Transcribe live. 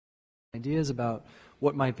ideas about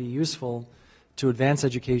what might be useful to advance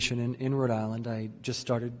education in Rhode Island. I just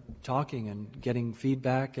started talking and getting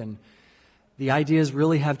feedback, and the ideas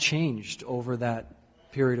really have changed over that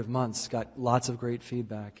period of months. Got lots of great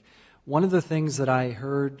feedback. One of the things that I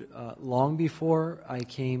heard long before I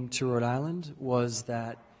came to Rhode Island was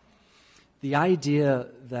that the idea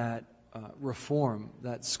that reform,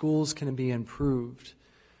 that schools can be improved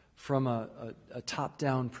from a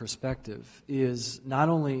top-down perspective, is not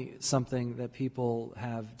only something that people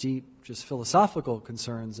have deep, just philosophical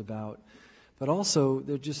concerns about, but also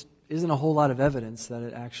there just isn't a whole lot of evidence that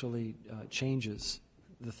it actually changes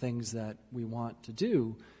the things that we want to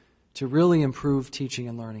do to really improve teaching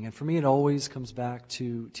and learning. And for me, it always comes back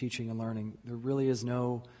to teaching and learning. There really is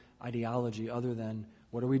no ideology other than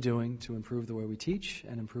what are we doing to improve the way we teach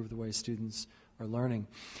and improve the way students are learning.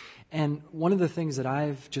 And one of the things that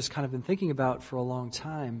I've just kind of been thinking about for a long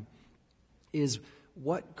time is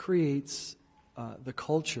what creates the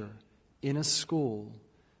culture in a school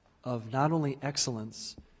of not only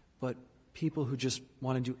excellence, but people who just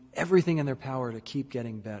want to do everything in their power to keep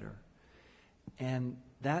getting better. And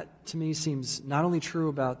that, to me, seems not only true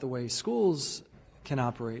about the way schools can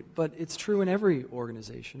operate, but it's true in every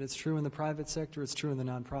organization. It's true in the private sector, it's true in the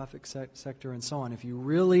nonprofit sector, and so on. If you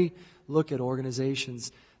really look at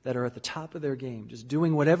organizations that are at the top of their game, just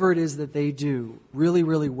doing whatever it is that they do really,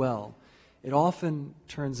 really well, it often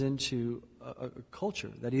turns into a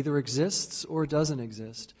culture that either exists or doesn't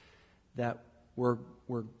exist, that we're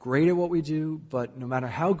great at what we do, but no matter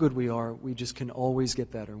how good we are, we just can always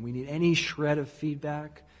get better. We need any shred of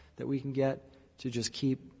feedback that we can get to just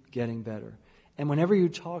keep getting better. And whenever you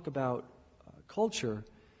talk about culture,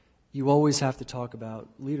 you always have to talk about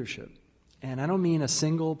leadership. And I don't mean a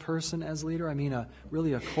single person as leader, I mean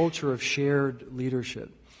really a culture of shared leadership.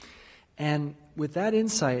 And with that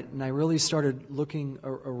insight, and I really started looking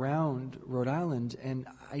around Rhode Island, and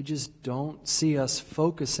I just don't see us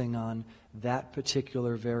focusing on that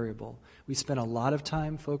particular variable. We spent a lot of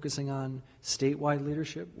time focusing on statewide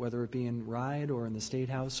leadership, whether it be in RIDE or in the State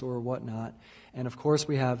House or whatnot. And of course,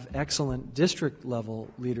 we have excellent district-level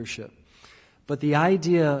leadership. But the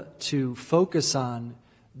idea to focus on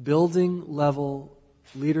building-level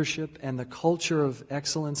leadership and the culture of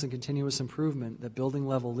excellence and continuous improvement that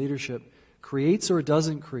building-level leadership creates or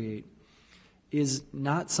doesn't create is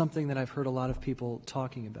not something that I've heard a lot of people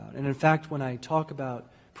talking about. And in fact, when I talk about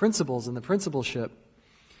principals and the principalship,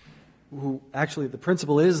 who actually the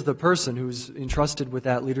principal is the person who's entrusted with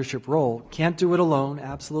that leadership role, can't do it alone,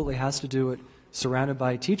 absolutely has to do it surrounded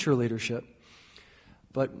by teacher leadership.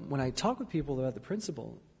 But when I talk with people about the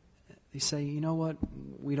principal, they say, you know what,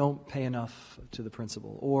 we don't pay enough to the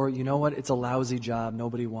principal. Or, you know what, it's a lousy job,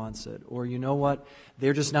 nobody wants it. Or, you know what,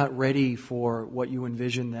 they're just not ready for what you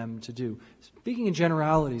envision them to do. Speaking in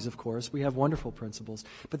generalities, of course, we have wonderful principals.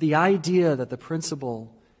 But the idea that the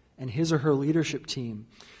principal and his or her leadership team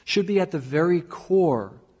should be at the very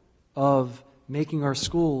core of making our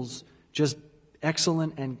schools just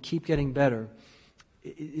excellent and keep getting better,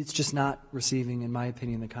 it's just not receiving, in my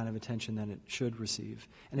opinion, the kind of attention that it should receive.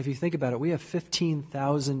 And if you think about it, we have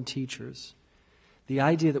 15,000 teachers. The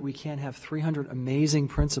idea that we can't have 300 amazing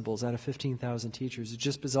principals out of 15,000 teachers is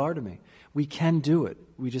just bizarre to me. We can do it.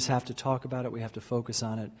 We just have to talk about it, we have to focus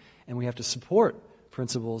on it, and we have to support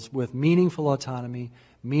principals with meaningful autonomy,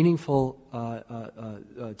 meaningful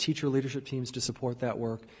teacher leadership teams to support that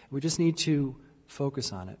work. We just need to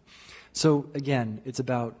focus on it. So again, it's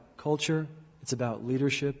about culture, it's about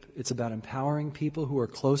leadership, it's about empowering people who are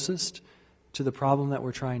closest to the problem that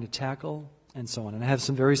we're trying to tackle, and so on. And I have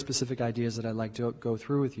some very specific ideas that I'd like to go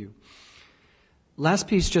through with you. Last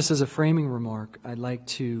piece, just as a framing remark, I'd like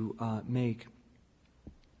to make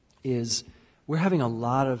is we're having a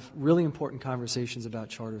lot of really important conversations about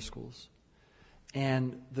charter schools.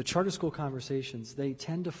 And the charter school conversations, they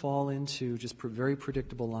tend to fall into just very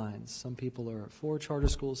predictable lines. Some people are for charter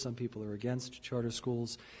schools, some people are against charter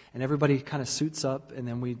schools, and everybody kind of suits up, and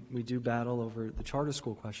then we do battle over the charter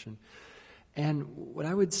school question. And what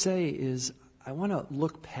I would say is I want to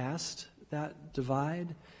look past that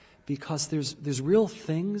divide, because there's real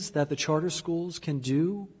things that the charter schools can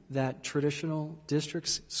do that traditional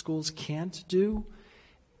district schools can't do.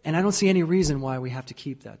 And I don't see any reason why we have to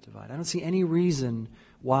keep that divide. I don't see any reason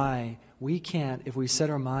why we can't, if we set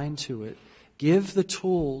our mind to it, give the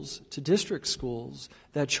tools to district schools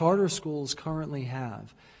that charter schools currently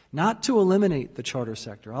have. Not to eliminate the charter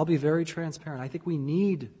sector. I'll be very transparent. I think we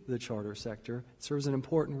need the charter sector. It serves an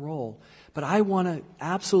important role. But I want to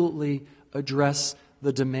absolutely address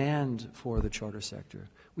the demand for the charter sector.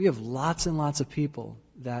 We have lots and lots of people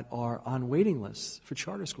that are on waiting lists for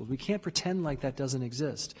charter schools. We can't pretend like that doesn't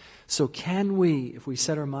exist. So can we, if we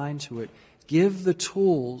set our mind to it, give the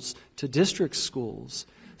tools to district schools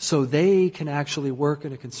so they can actually work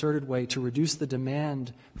in a concerted way to reduce the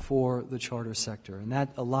demand for the charter sector? And that,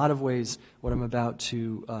 a lot of ways, what I'm about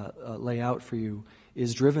to lay out for you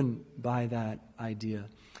is driven by that idea.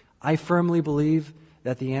 I firmly believe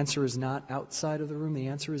that the answer is not outside of the room, the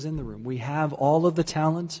answer is in the room. We have all of the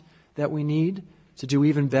talent that we need to do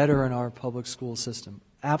even better in our public school system.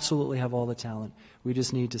 Absolutely have all the talent. We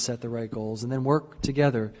just need to set the right goals and then work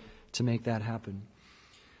together to make that happen.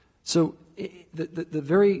 So the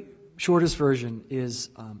very shortest version is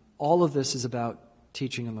all of this is about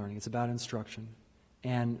teaching and learning. It's about instruction.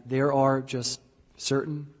 And there are just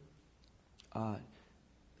certain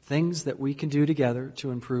things that we can do together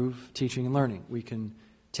to improve teaching and learning. We can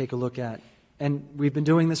take a look at, and we've been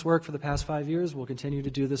doing this work for the past 5 years. We'll continue to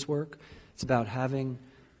do this work. It's about having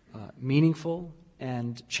meaningful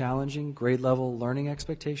and challenging grade-level learning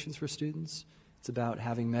expectations for students. It's about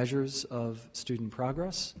having measures of student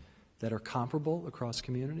progress that are comparable across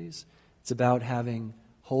communities. It's about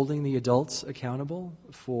holding the adults accountable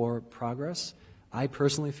for progress. I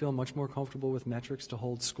personally feel much more comfortable with metrics to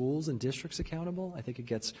hold schools and districts accountable. I think it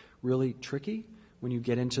gets really tricky when you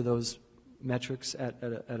get into those metrics at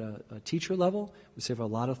a teacher level. We still have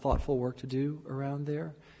a lot of thoughtful work to do around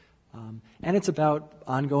there. And it's about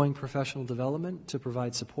ongoing professional development to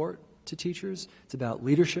provide support to teachers. It's about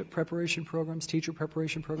leadership preparation programs, teacher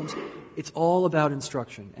preparation programs. It's all about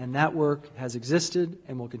instruction. And that work has existed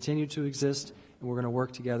and will continue to exist, and we're going to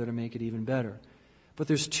work together to make it even better. But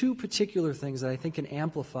there's two particular things that I think can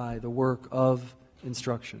amplify the work of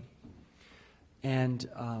instruction. And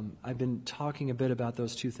I've been talking a bit about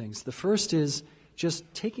those two things. The first is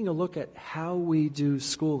just taking a look at how we do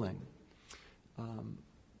schooling.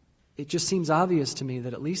 It just seems obvious to me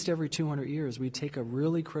that at least every 200 years we take a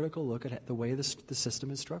really critical look at the way the system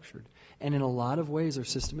is structured. And in a lot of ways our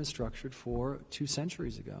system is structured for 2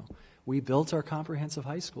 centuries ago. We built our comprehensive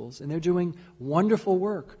high schools, and they're doing wonderful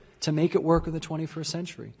work to make it work in the 21st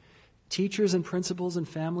century. Teachers and principals and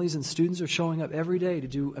families and students are showing up every day to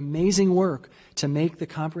do amazing work to make the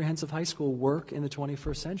comprehensive high school work in the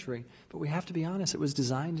 21st century. But we have to be honest, it was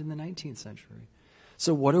designed in the 19th century.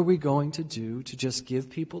 So what are we going to do to just give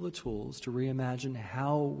people the tools to reimagine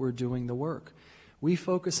how we're doing the work? We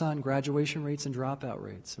focus on graduation rates and dropout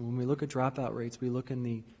rates. And when we look at dropout rates, we look in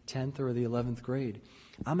the 10th or the 11th grade.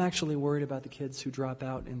 I'm actually worried about the kids who drop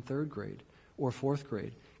out in 3rd grade or 4th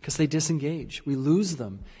grade because they disengage. We lose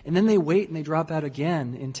them. And then they wait and they drop out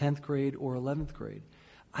again in 10th grade or 11th grade.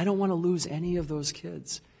 I don't want to lose any of those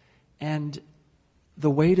kids. And the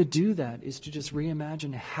way to do that is to just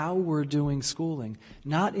reimagine how we're doing schooling,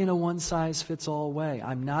 not in a one-size-fits-all way.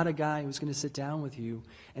 I'm not a guy who's going to sit down with you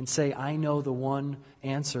and say, I know the one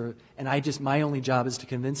answer, and my only job is to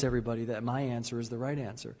convince everybody that my answer is the right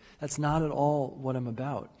answer. That's not at all what I'm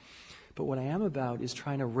about. But what I am about is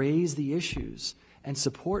trying to raise the issues and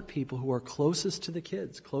support people who are closest to the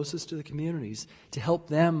kids, closest to the communities, to help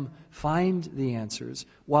them find the answers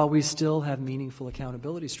while we still have meaningful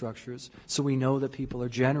accountability structures so we know that people are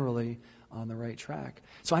generally on the right track.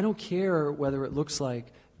 So I don't care whether it looks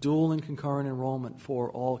like dual and concurrent enrollment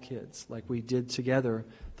for all kids, like we did together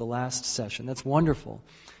the last session. That's wonderful.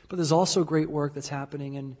 But there's also great work that's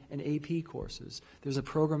happening in AP courses. There's a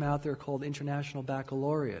program out there called International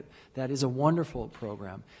Baccalaureate that is a wonderful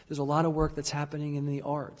program. There's a lot of work that's happening in the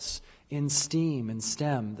arts, in STEAM and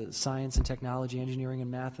STEM, the science and technology, engineering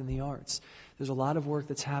and math and the arts. There's a lot of work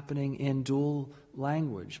that's happening in dual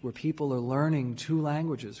language, where people are learning 2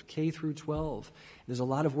 languages, K through 12. There's a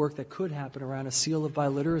lot of work that could happen around a seal of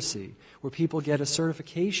biliteracy, where people get a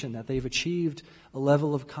certification that they've achieved a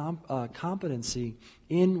level of competency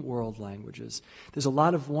in world languages. There's a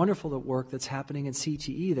lot of wonderful work that's happening in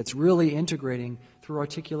CTE that's really integrating, through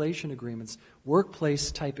articulation agreements,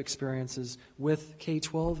 workplace-type experiences with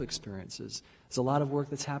K-12 experiences. There's a lot of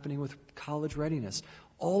work that's happening with college readiness.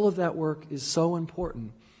 All of that work is so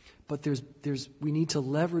important, but we need to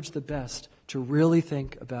leverage the best to really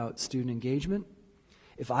think about student engagement.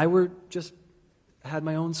 If I had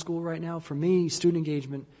my own school right now, for me, student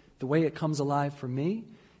engagement, the way it comes alive for me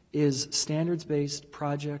is standards-based,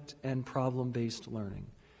 project, and problem-based learning.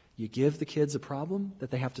 You give the kids a problem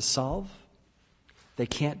that they have to solve. They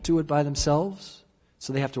can't do it by themselves,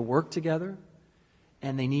 so they have to work together.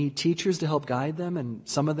 And they need teachers to help guide them, and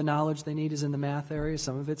some of the knowledge they need is in the math area,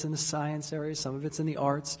 some of it's in the science area, some of it's in the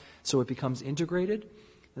arts, so it becomes integrated.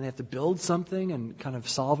 And they have to build something and kind of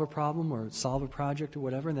solve a problem or solve a project or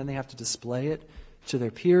whatever, and then they have to display it to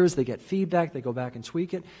their peers, they get feedback, they go back and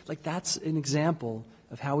tweak it. Like, that's an example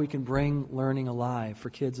of how we can bring learning alive for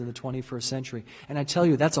kids in the 21st century. And I tell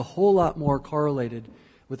you, that's a whole lot more correlated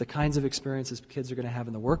with the kinds of experiences kids are going to have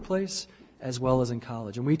in the workplace as well as in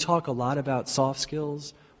college. And we talk a lot about soft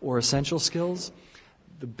skills or essential skills.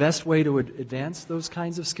 The best way to advance those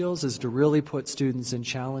kinds of skills is to really put students in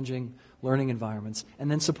challenging learning environments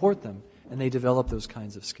and then support them, and they develop those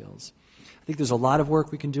kinds of skills. I think there's a lot of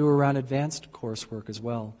work we can do around advanced coursework as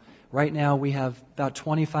well. Right now we have about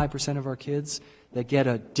 25% of our kids that get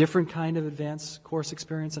a different kind of advanced course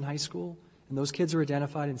experience in high school, and those kids are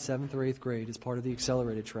identified in 7th or 8th grade as part of the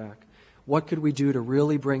accelerated track. What could we do to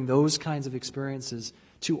really bring those kinds of experiences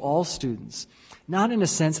to all students? Not in a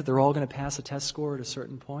sense that they're all going to pass a test score at a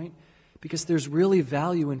certain point, because there's really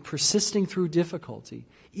value in persisting through difficulty.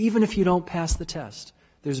 Even if you don't pass the test,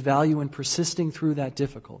 there's value in persisting through that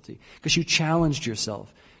difficulty because you challenged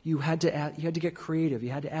yourself. You had to get creative.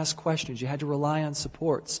 You had to ask questions. You had to rely on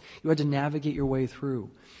supports. You had to navigate your way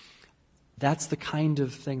through. That's the kind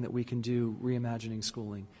of thing that we can do reimagining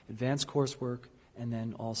schooling. Advanced coursework, and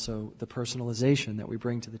then also the personalization that we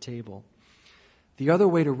bring to the table. The other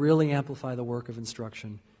way to really amplify the work of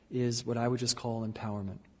instruction is what I would just call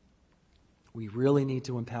empowerment. We really need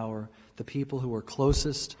to empower the people who are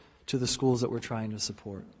closest to the schools that we're trying to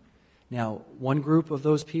support. Now, one group of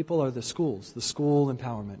those people are the schools, the school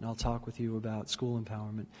empowerment, and I'll talk with you about school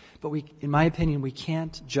empowerment. But in my opinion, we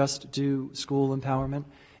can't just do school empowerment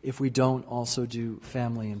if we don't also do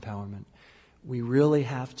family empowerment. We really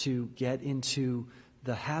have to get into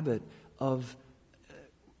the habit of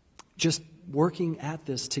just working at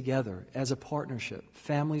this together as a partnership,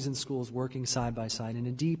 families and schools working side by side in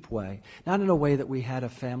a deep way, not in a way that we had a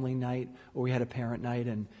family night or we had a parent night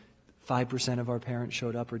and 5% of our parents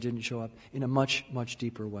showed up or didn't show up, in a much, much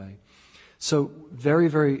deeper way. So very,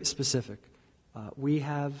 very specific. We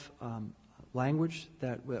have language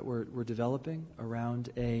that we're developing around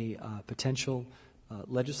a potential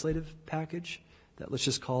legislative package that, let's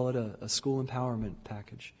just call it a school empowerment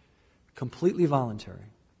package. Completely voluntary.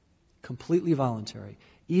 Completely voluntary.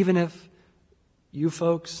 Even if you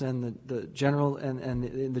folks and the general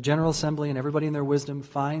and the General Assembly and everybody in their wisdom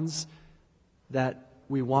finds that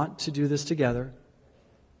we want to do this together,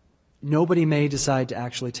 nobody may decide to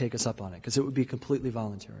actually take us up on it because it would be completely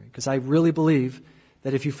voluntary. Because I really believe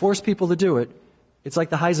that if you force people to do it, it's like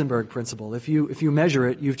the Heisenberg principle. If you measure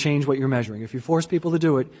it, you've changed what you're measuring. If you force people to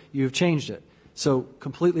do it, you've changed it. So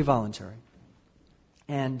completely voluntary.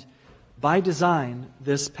 And by design,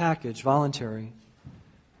 this package, voluntary,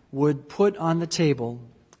 would put on the table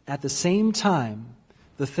at the same time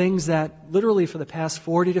the things that literally for the past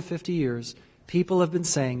 40 to 50 years people have been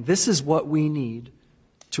saying, this is what we need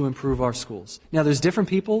to improve our schools. Now, there's different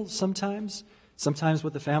people sometimes. Sometimes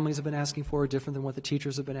what the families have been asking for are different than what the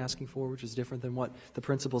teachers have been asking for, which is different than what the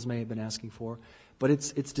principals may have been asking for. But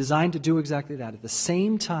it's designed to do exactly that. At the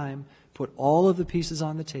same time, put all of the pieces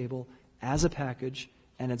on the table as a package,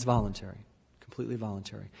 and it's voluntary, completely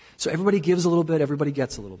voluntary. So everybody gives a little bit, everybody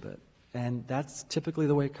gets a little bit. And that's typically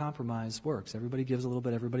the way compromise works. Everybody gives a little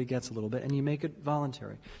bit, everybody gets a little bit, and you make it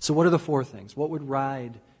voluntary. So what are the four things? What would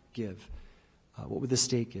RIDE give? What would the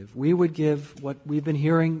state give? We would give what we've been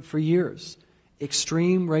hearing for years,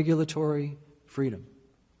 extreme regulatory freedom.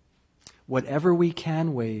 Whatever we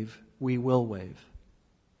can waive, we will waive.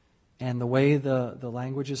 And the way the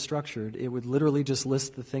language is structured, it would literally just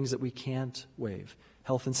list the things that we can't waive.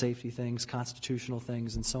 Health and safety things, constitutional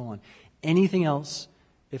things, and so on. Anything else,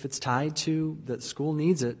 if it's tied to that school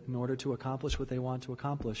needs it in order to accomplish what they want to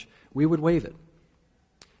accomplish, we would waive it.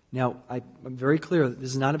 Now, I'm very clear that this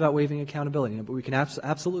is not about waiving accountability, but we can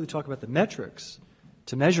absolutely talk about the metrics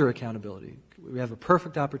to measure accountability. We have a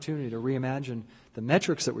perfect opportunity to reimagine the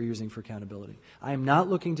metrics that we're using for accountability. I am not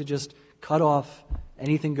looking to just cut off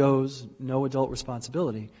anything goes, no adult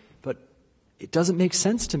responsibility, but it doesn't make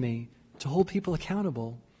sense to me to hold people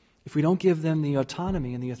accountable if we don't give them the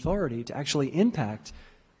autonomy and the authority to actually impact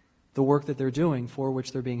the work that they're doing for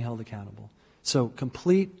which they're being held accountable. So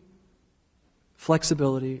complete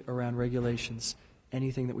flexibility around regulations.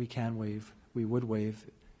 Anything that we can waive, we would waive.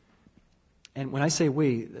 And when I say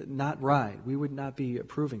we, not RIDE, we would not be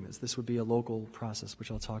approving this. This would be a local process, which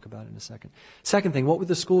I'll talk about in a second. Second thing, what would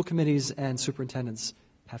the school committees and superintendents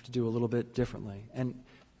have to do a little bit differently? And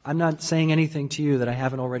I'm not saying anything to you that I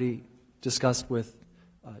haven't already discussed with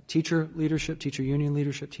teacher leadership, teacher union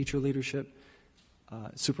leadership, teacher leadership,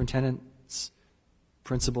 superintendents,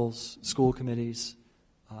 principals, school committees,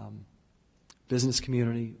 business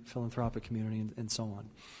community, philanthropic community, and so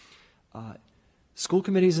on. School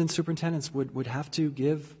committees and superintendents would have to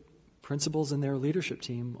give principals and their leadership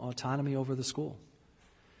team autonomy over the school.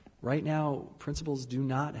 Right now, principals do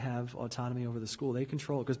not have autonomy over the school. They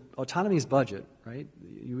control, because autonomy is budget, right?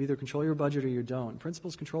 You either control your budget or you don't.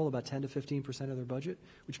 Principals control about 10 to 15% of their budget,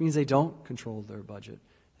 which means they don't control their budget.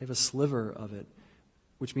 They have a sliver of it,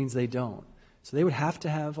 which means they don't. So they would have to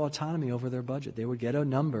have autonomy over their budget. They would get a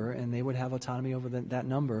number, and they would have autonomy over that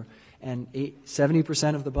number. And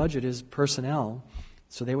 70% of the budget is personnel,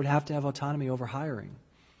 so they would have to have autonomy over hiring.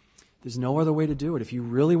 There's no other way to do it. If you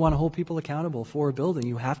really want to hold people accountable for a building,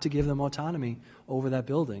 you have to give them autonomy over that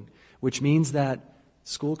building, which means that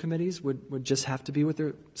school committees would just have to be what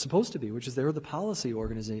they're supposed to be, which is they're the policy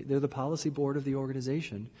organization. They're the policy board of the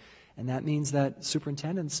organization. And that means that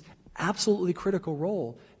superintendents, absolutely critical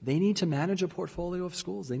role, they need to manage a portfolio of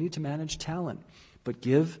schools. They need to manage talent, but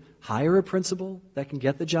hire a principal that can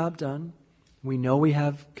get the job done. We know we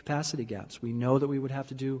have capacity gaps. We know that we would have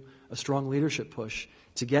to do a strong leadership push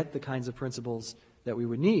to get the kinds of principals that we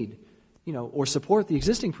would need, or support the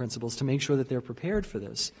existing principals to make sure that they're prepared for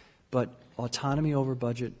this. But autonomy over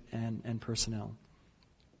budget and personnel.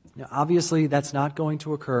 Now, obviously, that's not going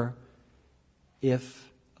to occur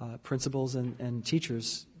if principals and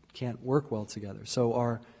teachers can't work well together. So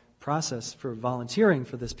our process for volunteering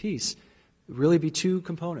for this piece would really be two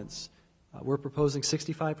components. We're proposing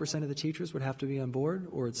 65% of the teachers would have to be on board,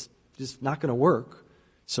 or it's just not going to work.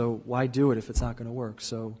 So why do it if it's not going to work?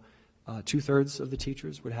 So 2/3 of the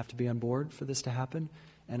teachers would have to be on board for this to happen.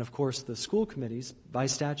 And of course, the school committees, by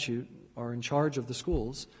statute, are in charge of the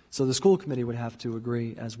schools. So the school committee would have to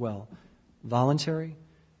agree as well. Voluntary,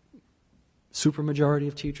 supermajority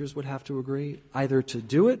of teachers would have to agree either to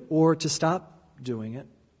do it or to stop doing it.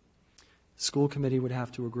 School committee would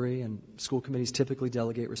have to agree, and school committees typically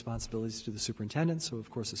delegate responsibilities to the superintendent, so of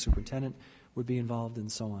course the superintendent would be involved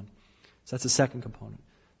and so on. So that's the second component.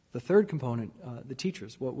 The third component, the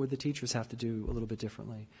teachers. What would the teachers have to do a little bit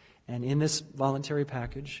differently? And in this voluntary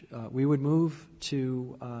package, we would move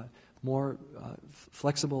to more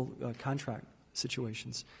flexible contract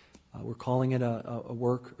situations. We're calling it a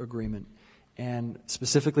work agreement. And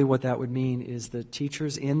specifically what that would mean is the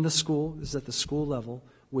teachers in the school, this is at the school level,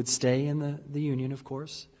 would stay in the union, of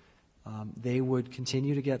course. They would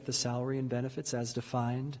continue to get the salary and benefits as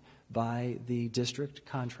defined by the district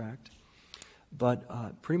contract.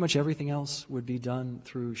 But pretty much everything else would be done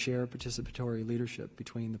through shared participatory leadership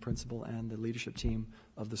between the principal and the leadership team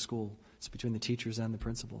of the school. It's between the teachers and the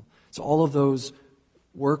principal. So all of those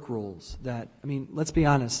work rules let's be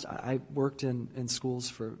honest, I worked in schools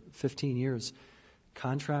for 15 years.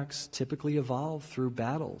 Contracts typically evolve through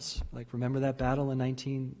battles. Like, remember that battle in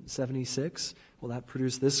 1976? Well, that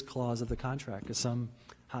produced this clause of the contract, because some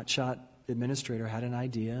hotshot administrator had an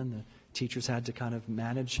idea, and the teachers had to kind of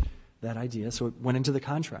manage that idea, so it went into the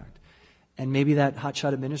contract. And maybe that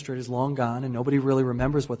hotshot administrator is long gone, and nobody really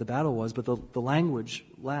remembers what the battle was, but the language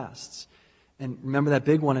lasts. And remember that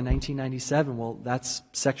big one in 1997? Well, that's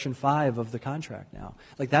Section 5 of the contract now.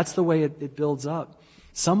 Like, that's the way it builds up.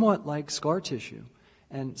 Somewhat like scar tissue.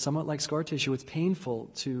 And somewhat like scar tissue, it's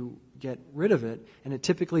painful to get rid of it, and it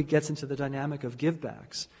typically gets into the dynamic of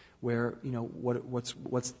givebacks, where,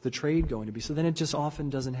 what's the trade going to be? So then it just often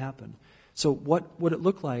doesn't happen. So what would it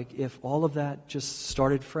look like if all of that just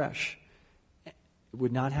started fresh? It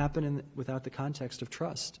would not happen without the context of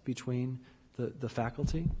trust between the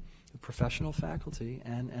faculty, the professional faculty,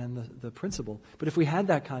 and the principal. But if we had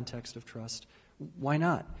that context of trust, why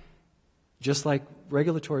not? Just like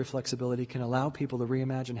regulatory flexibility can allow people to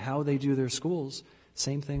reimagine how they do their schools,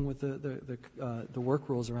 same thing with the work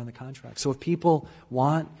rules around the contract. So if people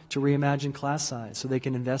want to reimagine class size so they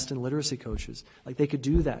can invest in literacy coaches, like, they could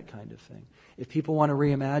do that kind of thing. If people want to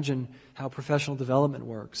reimagine how professional development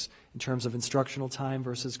works in terms of instructional time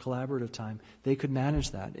versus collaborative time, they could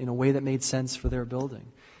manage that in a way that made sense for their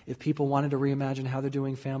building. If people wanted to reimagine how they're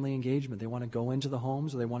doing family engagement, they want to go into the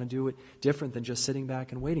homes, or they want to do it different than just sitting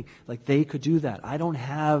back and waiting, like, they could do that. I don't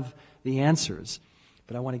have the answers,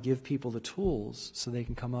 but I want to give people the tools so they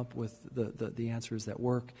can come up with the answers that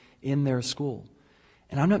work in their school.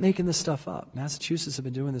 And I'm not making this stuff up. Massachusetts have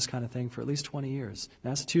been doing this kind of thing for at least 20 years.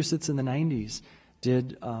 Massachusetts in the 90s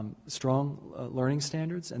did strong learning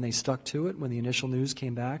standards, and they stuck to it when the initial news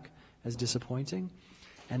came back as disappointing.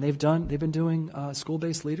 And they've been doing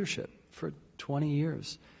school-based leadership for 20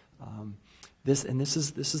 years. This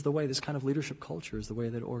is the way, this kind of leadership culture is the way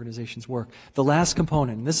that organizations work. The last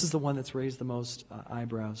component, and this is the one that's raised the most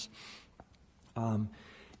eyebrows,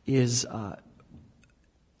 is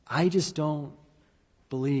I just don't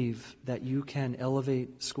believe that you can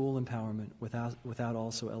elevate school empowerment without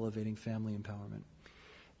also elevating family empowerment.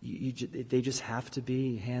 They just have to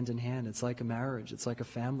be hand in hand. It's like a marriage. It's like a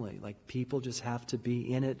family. Like, people just have to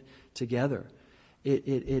be in it together.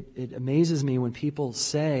 It amazes me when people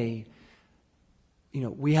say,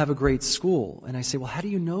 we have a great school. And I say, well, how do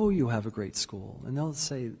you know you have a great school? And they'll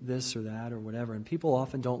say this or that or whatever. And people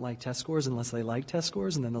often don't like test scores unless they like test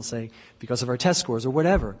scores. And then they'll say, because of our test scores or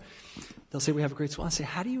whatever. They'll say, we have a great school. I say,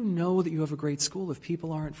 how do you know that you have a great school if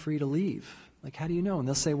people aren't free to leave? Like, how do you know? And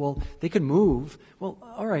they'll say, well, they could move. Well,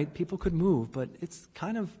 all right, people could move, but it's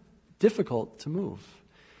kind of difficult to move.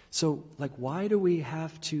 So, why do we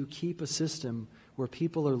have to keep a system where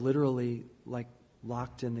people are literally,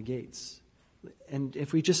 locked in the gates? And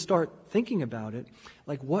if we just start thinking about it,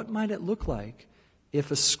 what might it look like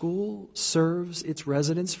if a school serves its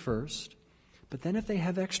residents first, but then if they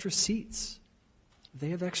have extra seats,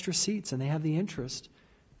 and they have the interest,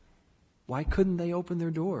 why couldn't they open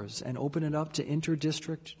their doors and open it up to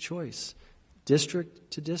inter-district choice,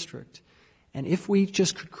 district to district? And if we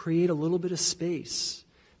just could create a little bit of space,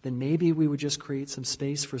 then maybe we would just create some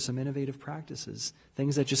space for some innovative practices,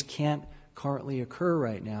 things that just can't currently occur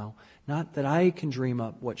right now. Not that I can dream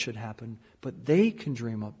up what should happen, but they can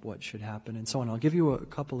dream up what should happen, and so on. I'll give you a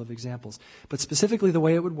couple of examples. But specifically the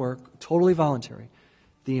way it would work, totally voluntary.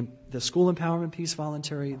 The school empowerment piece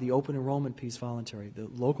voluntary, the open enrollment piece voluntary. The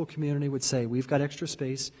local community would say, we've got extra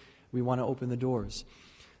space, we want to open the doors.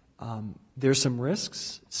 There's some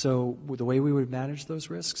risks, so the way we would manage those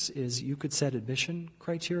risks is you could set admission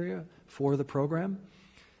criteria for the program.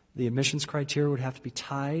 The admissions criteria would have to be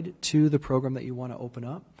tied to the program that you want to open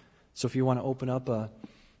up. So if you want to open up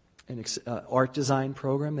an art design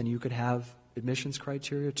program, then you could have admissions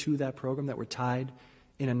criteria to that program that were tied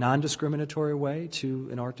in a non-discriminatory way to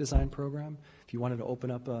an art design program. If you wanted to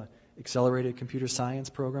open up a accelerated computer science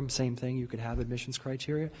program, same thing, you could have admissions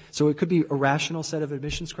criteria. So it could be a rational set of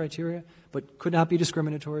admissions criteria, but could not be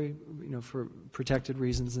discriminatory, for protected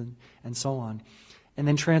reasons and so on. And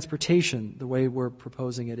then transportation, the way we're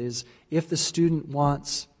proposing it is, if the student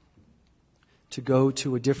wants to go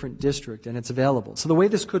to a different district and it's available. So the way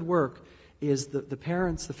this could work is the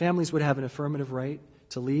families would have an affirmative right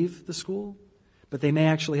to leave the school, but they may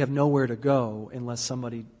actually have nowhere to go unless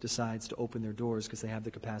somebody decides to open their doors because they have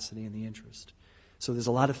the capacity and the interest. So there's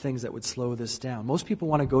a lot of things that would slow this down. Most people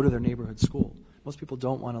want to go to their neighborhood school. Most people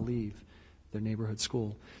don't want to leave their neighborhood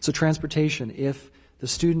school. So transportation, if the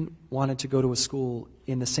student wanted to go to a school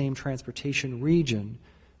in the same transportation region,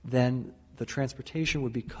 then the transportation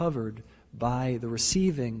would be covered by the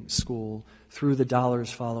receiving school through the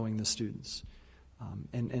dollars following the students.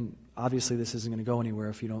 And obviously this isn't going to go anywhere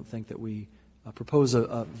if you don't think that we propose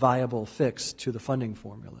a viable fix to the funding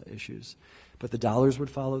formula issues. But the dollars would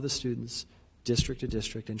follow the students, district to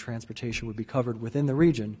district, and transportation would be covered within the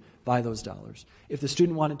region by those dollars. If the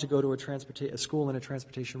student wanted to go to a school in a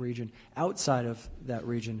transportation region outside of that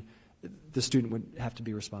region, the student would have to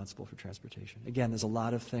be responsible for transportation. Again, there's a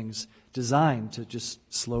lot of things designed to just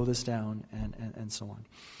slow this down and so on.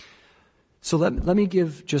 So let me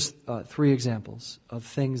give just 3 examples of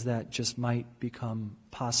things that just might become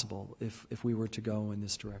possible if we were to go in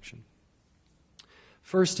this direction.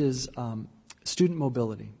 First is student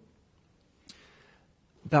mobility.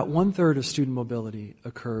 About 1/3 of student mobility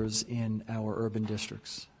occurs in our urban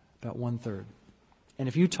districts, about 1/3. And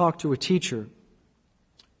if you talk to a teacher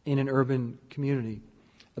in an urban community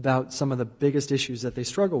about some of the biggest issues that they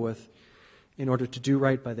struggle with in order to do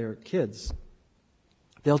right by their kids,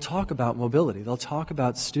 they'll talk about mobility. They'll talk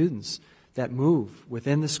about students that move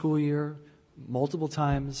within the school year multiple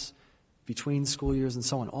times, between school years and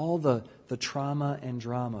so on. All the trauma and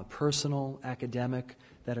drama, personal, academic,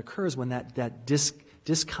 that occurs when that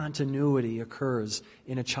discontinuity occurs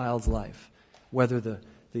in a child's life, whether the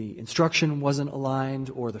instruction wasn't aligned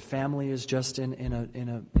or the family is just in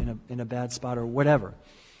a bad spot or whatever.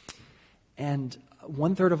 And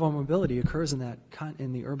 1/3 of our mobility occurs in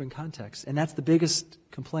the urban context, and that's the biggest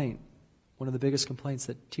complaint, one of the biggest complaints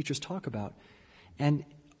that teachers talk about. And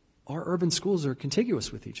our urban schools are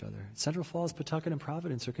contiguous with each other. Central Falls, Pawtucket, and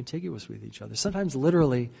Providence are contiguous with each other. Sometimes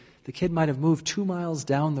literally the kid might have moved 2 miles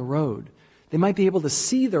down the road. They might be able to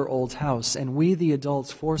see their old house, and we, the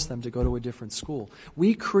adults, force them to go to a different school.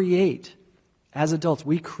 As adults,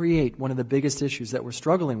 we create one of the biggest issues that we're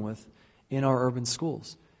struggling with in our urban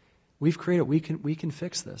schools. We can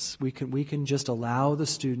fix this. We can just allow the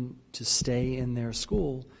student to stay in their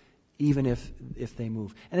school even if they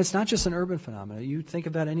move. And it's not just an urban phenomenon. You think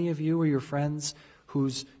about any of you or your friends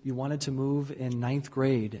you wanted to move in 9th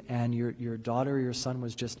grade, and your daughter or your son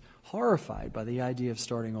was just horrified by the idea of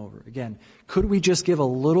starting over. Again, could we just give a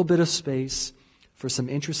little bit of space for some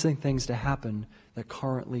interesting things to happen that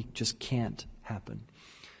currently just can't happen?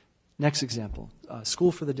 Next example,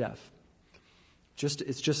 School for the Deaf.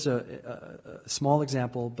 It's just a small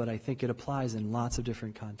example, but I think it applies in lots of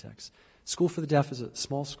different contexts. School for the Deaf is a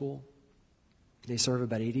small school. They serve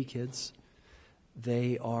about 80 kids.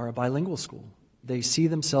 They are a bilingual school. They see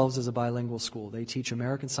themselves as a bilingual school. They teach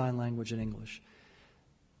American Sign Language and English.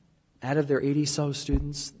 Out of their 80-so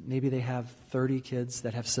students, maybe they have 30 kids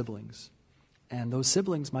that have siblings. And those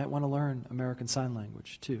siblings might want to learn American Sign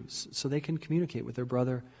Language too, so they can communicate with their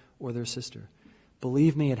brother or their sister.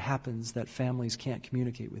 Believe me, it happens that families can't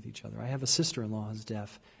communicate with each other. I have a sister-in-law who's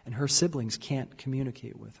deaf, and her siblings can't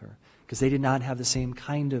communicate with her because they did not have the same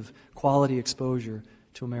kind of quality exposure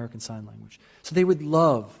to American Sign Language. So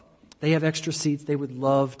they have extra seats, they would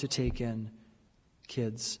love to take in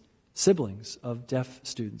kids, siblings of deaf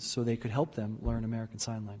students, so they could help them learn American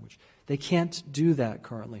Sign Language. They can't do that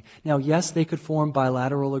currently. Now, yes, they could form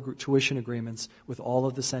bilateral tuition agreements with all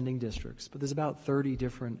of the sending districts, but there's about 30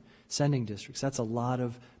 different sending districts. That's a lot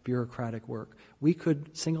of bureaucratic work. We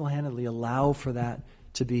could single-handedly allow for that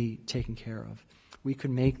to be taken care of. We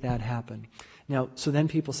could make that happen. Now, so then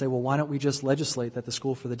people say, well, why don't we just legislate that the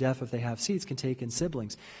School for the Deaf, if they have seats, can take in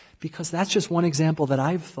siblings? Because that's just one example that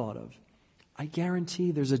I've thought of. I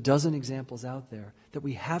guarantee there's a dozen examples out there that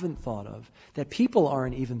we haven't thought of, that people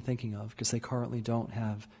aren't even thinking of because they currently don't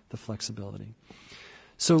have the flexibility.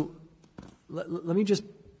 So let me just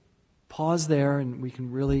pause there and we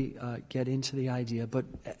can really get into the idea. But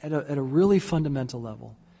at a really fundamental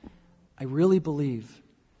level, I really believe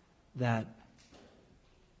that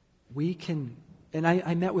we can, and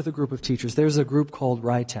I met with a group of teachers. There's a group called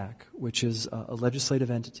RITAC, which is a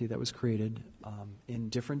legislative entity that was created in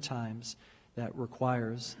different times that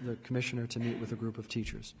requires the commissioner to meet with a group of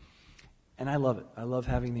teachers. And I love it. I love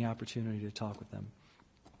having the opportunity to talk with them.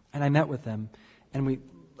 And I met with them, and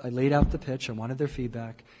I laid out the pitch. I wanted their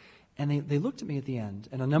feedback. And they looked at me at the end,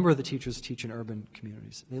 and a number of the teachers teach in urban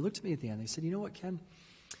communities. They looked at me at the end. They said, you know what, Ken?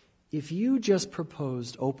 If you just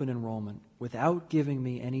proposed open enrollment without giving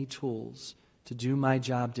me any tools to do my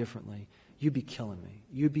job differently, you'd be killing me.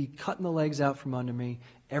 You'd be cutting the legs out from under me.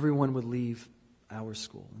 Everyone would leave our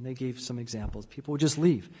school. And they gave some examples. People would just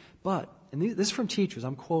leave. But, and this is from teachers,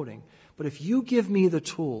 I'm quoting, but if you give me the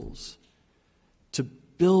tools to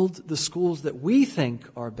build the schools that we think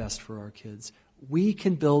are best for our kids, we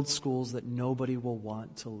can build schools that nobody will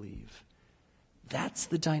want to leave. That's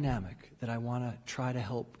the dynamic that I want to try to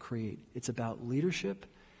help create. It's about leadership.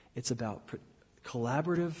 It's about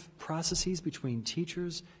collaborative processes between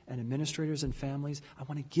teachers and administrators and families. I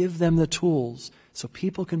want to give them the tools so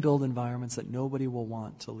people can build environments that nobody will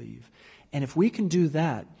want to leave. And if we can do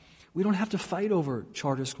that, we don't have to fight over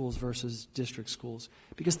charter schools versus district schools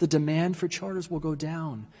because the demand for charters will go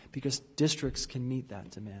down because districts can meet that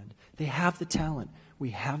demand. They have the talent. We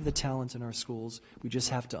have the talent in our schools. We just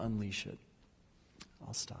have to unleash it.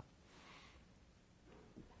 I'll stop.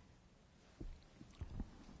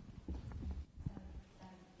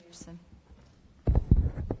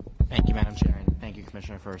 Thank you, Madam Chair, and thank you,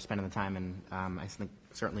 Commissioner, for spending the time. And I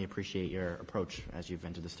certainly appreciate your approach as you've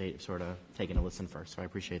entered the state, sort of taking a listen first. So I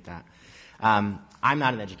appreciate that. I'm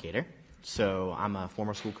not an educator, so I'm a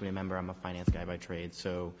former school committee member. I'm a finance guy by trade.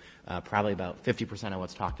 So probably about 50% of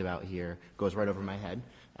what's talked about here goes right over my head.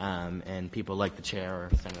 And people like the chair or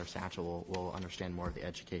Senator Satchel will understand more of the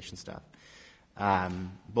education stuff.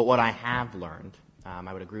 But what I have learned,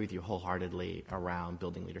 I would agree with you wholeheartedly around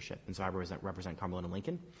building leadership. And so I represent Cumberland and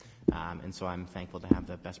Lincoln. And so I'm thankful to have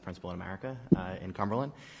the best principal in America in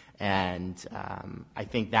Cumberland. And I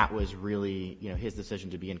think that was really, his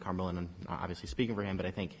decision to be in Cumberland, and obviously speaking for him, but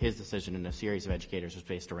I think his decision and a series of educators was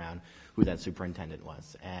based around who that superintendent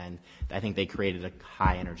was. And I think they created a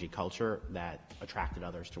high-energy culture that attracted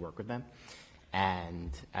others to work with them.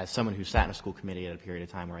 And as someone who sat in a school committee at a period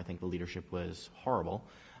of time where I think the leadership was horrible,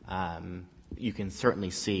 you can certainly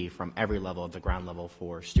see from every level at the ground level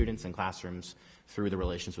for students and classrooms through the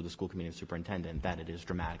relations with the school committee and superintendent that it is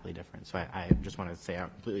dramatically different. So I just want to say I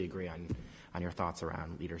completely agree on your thoughts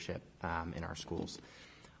around leadership in our schools.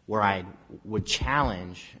 Where I would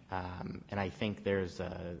challenge, and I think this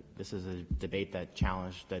is a debate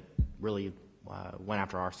that really went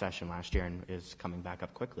after our session last year and is coming back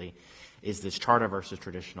up quickly, is this charter versus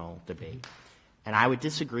traditional debate. And I would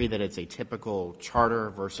disagree that it's a typical charter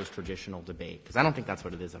versus traditional debate, because I don't think that's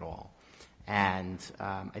what it is at all. And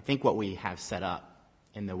I think what we have set up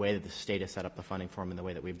in the way that the state has set up the funding for them and the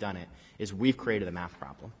way that we've done it is we've created a math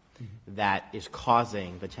problem that is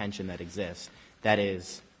causing the tension that exists, that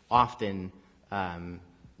is often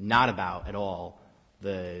not about at all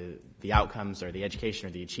the outcomes or the education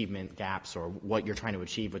or the achievement gaps or what you're trying to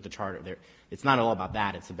achieve with the charter. It's not all about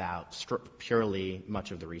that. It's about purely much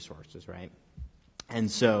of the resources, right? And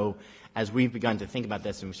so as we've begun to think about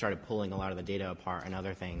this and we started pulling a lot of the data apart and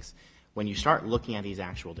other things, when you start looking at these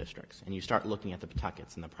actual districts and you start looking at the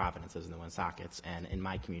Pawtuckets and the Providences and the Woonsockets and in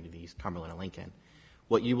my communities, Cumberland and Lincoln,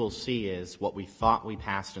 what you will see is what we thought we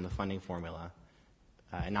passed in the funding formula,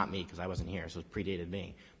 and not me because I wasn't here, so it predated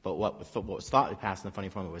me, but what was thought we passed in the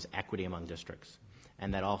funding formula was equity among districts,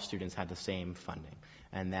 and that all students had the same funding,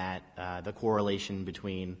 and that the correlation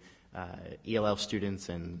between ELL students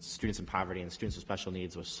and students in poverty and students with special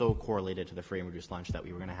needs was so correlated to the free and reduced lunch that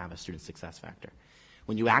we were going to have a student success factor.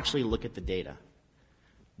 When you actually look at the data,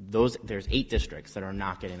 there's 8 districts that are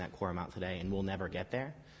not getting that core amount today and will never get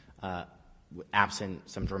there, absent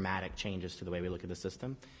some dramatic changes to the way we look at the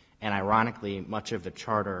system. And ironically, much of the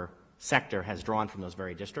charter sector has drawn from those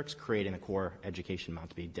very districts, creating the core education amount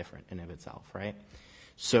to be different in and of itself, right?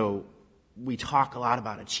 So we talk a lot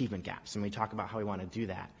about achievement gaps, and we talk about how we want to do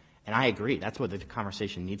that. And I agree, that's what the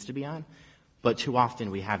conversation needs to be on. But too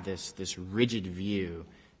often we have this rigid view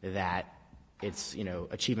that it's,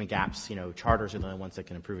 achievement gaps, charters are the only ones that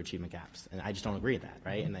can improve achievement gaps. And I just don't agree with that,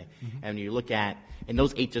 right? And and you look at, in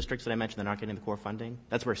those 8 districts that I mentioned that aren't getting the core funding,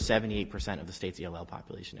 that's where 78% of the state's ELL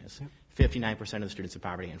population is. 59% of the students in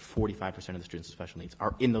poverty and 45% of the students with special needs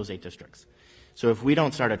are in those 8 districts. So if we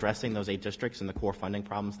don't start addressing those 8 districts and the core funding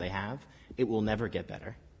problems they have, it will never get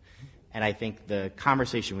better. And I think the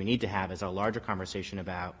conversation we need to have is a larger conversation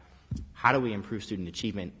about how do we improve student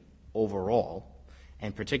achievement overall,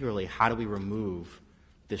 and particularly how do we remove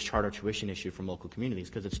this charter tuition issue from local communities,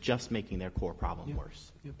 because it's just making their core problem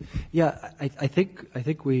worse. Yeah, I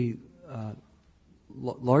think we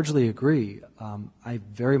largely agree. I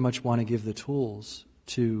very much want to give the tools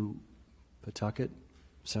to Pawtucket,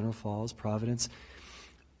 Central Falls, Providence,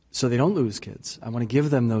 so they don't lose kids. I want to give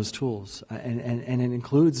them those tools, and it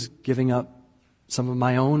includes giving up some of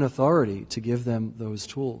my own authority to give them those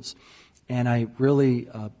tools. And I really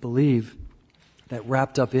believe that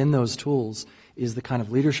wrapped up in those tools is the kind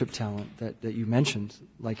of leadership talent that you mentioned,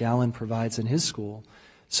 like Alan provides in his school,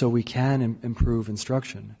 so we can improve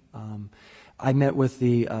instruction. I met with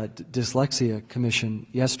the Dyslexia Commission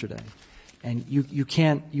yesterday, and you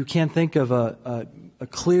can't think of a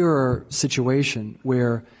clearer situation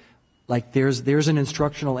where, like, there's an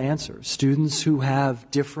instructional answer. Students who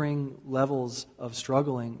have differing levels of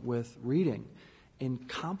struggling with reading in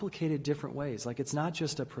complicated different ways. Like, it's not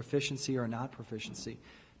just a proficiency or not proficiency.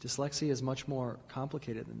 Dyslexia is much more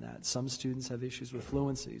complicated than that. Some students have issues with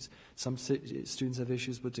fluencies. Some students have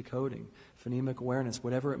issues with decoding, phonemic awareness,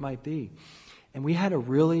 whatever it might be. And we had a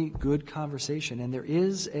really good conversation, and there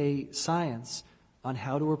is a science on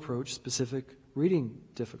how to approach specific reading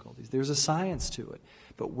difficulties. There's a science to it.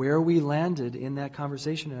 But where we landed in that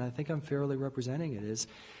conversation, and I think I'm fairly representing it, is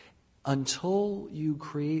until you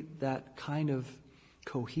create that kind of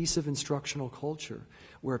cohesive instructional culture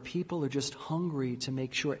where people are just hungry to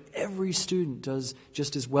make sure every student does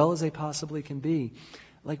just as well as they possibly can be,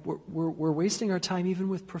 like we're wasting our time even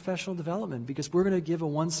with professional development, because we're going to give a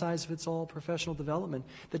one-size-fits-all professional development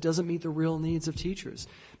that doesn't meet the real needs of teachers.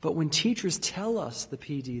 But when teachers tell us the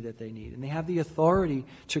PD that they need, and they have the authority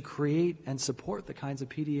to create and support the kinds of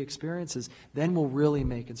PD experiences, then we'll really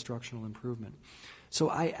make instructional improvement. So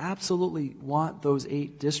I absolutely want those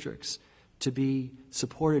 8 districts to be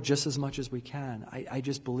supported just as much as we can. I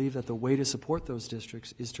just believe that the way to support those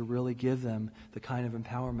districts is to really give them the kind of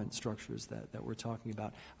empowerment structures that we're talking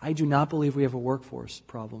about. I do not believe we have a workforce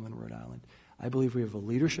problem in Rhode Island. I believe we have a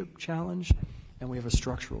leadership challenge and we have a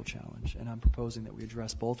structural challenge, and I'm proposing that we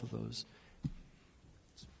address both of those.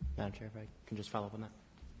 Madam Chair, if I can just follow up on that.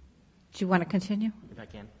 Do you want to continue? If I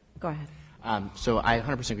can. Go ahead. So I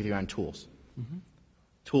 100% agree with you on tools. Mm-hmm.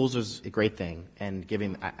 Tools is a great thing, and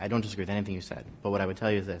I don't disagree with anything you said, but what I would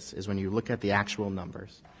tell you is this, is when you look at the actual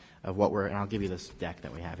numbers of what and I'll give you this deck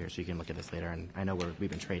that we have here so you can look at this later, and I know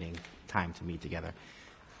we've been trading time to meet together.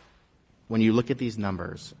 When you look at these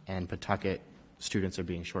numbers, and Pawtucket students are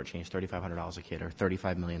being shortchanged $3,500 a kid, or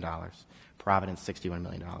 $35 million, Providence, $61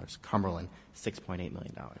 million, Cumberland, $6.8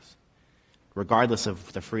 million. Regardless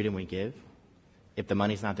of the freedom we give, if the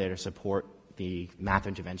money's not there to support the math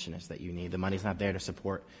interventionists that you need, the money's not there to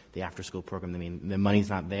support the after-school program, the money's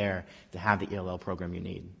not there to have the ELL program you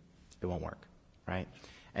need, it won't work, right?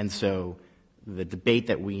 And so the debate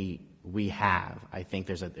that we have, I think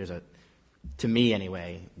there's a, to me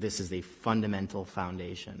anyway, this is a fundamental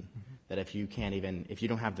foundation that if you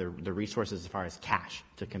don't have the resources as far as cash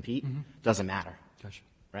to compete, doesn't matter, Gotcha.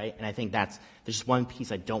 Right? And I think there's just one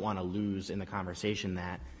piece I don't want to lose in the conversation,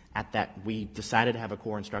 that we decided to have a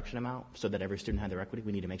core instruction amount so that every student had their equity.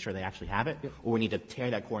 We need to make sure they actually have it, or we need to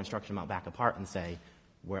tear that core instruction amount back apart and say,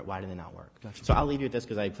 Why do they not work? Gotcha. So I'll leave you with this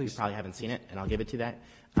because you probably haven't seen it, and I'll give it to that.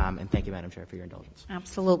 And thank you, Madam Chair, for your indulgence.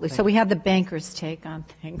 Absolutely. So we have the banker's take on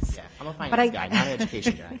things. Yeah, I'm a finance guy, not an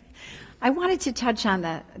education guy. I wanted to touch on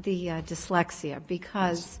the dyslexia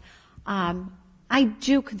because I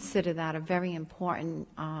do consider that a very important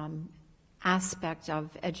aspect of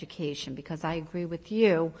education, because I agree with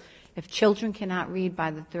you. If children cannot read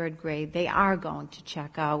by the third grade, they are going to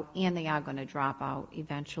check out and they are going to drop out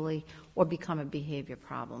eventually or become a behavior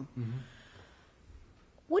problem. Mm-hmm.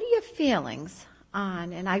 What are your feelings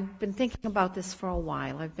on, and I've been thinking about this for a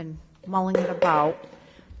while, I've been mulling it about,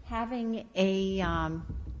 having a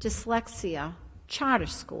dyslexia charter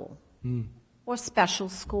school or special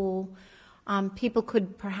school? People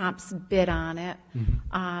could perhaps bid on it.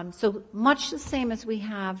 Mm-hmm. So much the same as we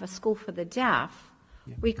have a school for the deaf,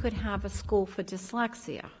 we could have a school for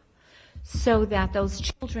dyslexia, so that those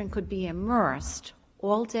children could be immersed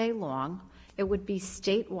all day long. It would be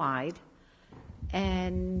statewide,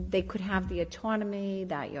 and they could have the autonomy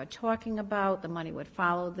that you're talking about. The money would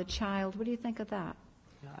follow the child. What do you think of that?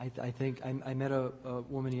 I think I met a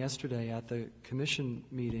woman yesterday at the commission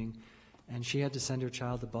meeting, and she had to send her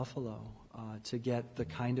child to Buffalo to get the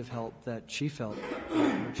kind of help that she felt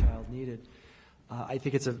her child needed. I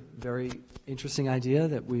think it's a very interesting idea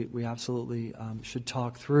that we absolutely should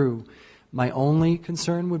talk through. My only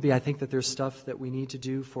concern would be I think that there's stuff that we need to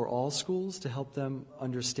do for all schools to help them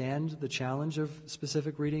understand the challenge of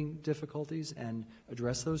specific reading difficulties and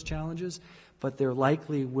address those challenges, but there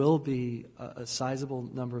likely will be a sizable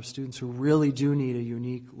number of students who really do need a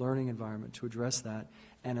unique learning environment to address that,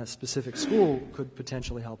 and a specific school could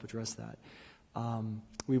potentially help address that.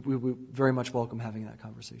 We very much welcome having that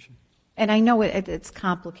conversation. And I know it's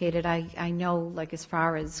complicated. I know, like, as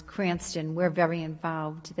far as Cranston, we're very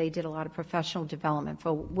involved. They did a lot of professional development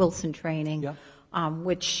for Wilson training,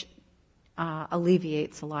 which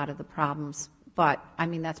alleviates a lot of the problems. But, I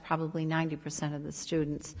mean, that's probably 90% of the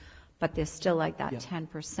students, but there's still like that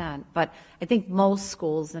 10%. But I think most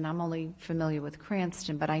schools, and I'm only familiar with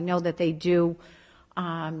Cranston, but I know that they do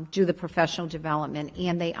the professional development,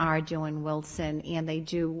 and they are doing Wilson, and they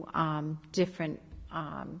do different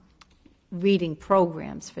reading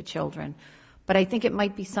programs for children. But I think it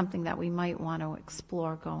might be something that we might want to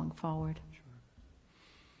explore going forward. Sure.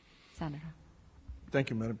 Senator. Thank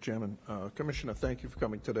you, Madam Chairman. Commissioner, thank you for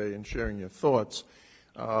coming today and sharing your thoughts.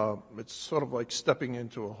 It's sort of like stepping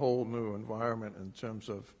into a whole new environment in terms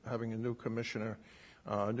of having a new commissioner,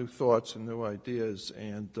 new thoughts and new ideas.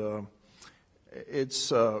 And it's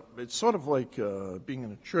sort of like being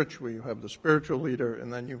in a church where you have the spiritual leader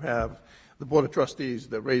and then you have the Board of Trustees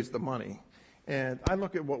that raise the money. And I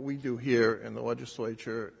look at what we do here in the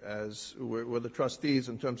legislature as we're the trustees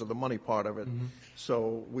in terms of the money part of it. Mm-hmm.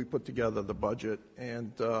 So we put together the budget,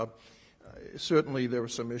 and certainly there were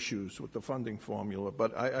some issues with the funding formula.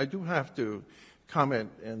 But I do have to comment,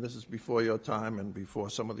 and this is before your time and before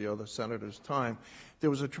some of the other senators' time, there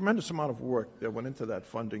was a tremendous amount of work that went into that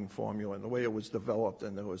funding formula and the way it was developed,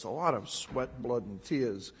 and there was a lot of sweat, blood, and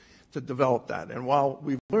tears to develop that. And while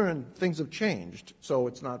we've learned, things have changed, so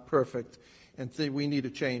it's not perfect, and we need to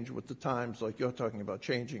change with the times, like you're talking about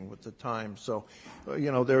changing with the times. So,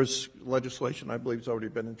 there's legislation I believe has already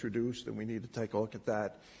been introduced, and we need to take a look at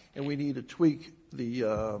that. And we need to tweak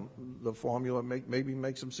the formula, maybe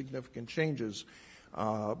make some significant changes.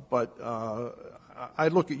 But I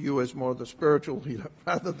look at you as more of the spiritual leader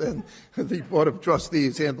rather than the Board of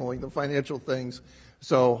Trustees handling the financial things.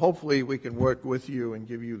 So hopefully we can work with you and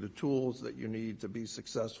give you the tools that you need to be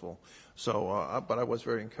successful. So, but I was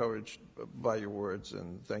very encouraged by your words,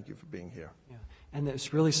 and thank you for being here. Yeah. And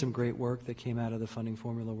there's really some great work that came out of the funding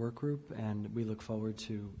formula work group, and we look forward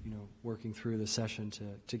to working through the session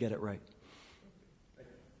to get it right.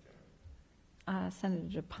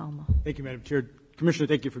 Senator DePalma. Thank you, Madam Chair. Commissioner,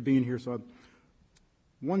 thank you for being here. So,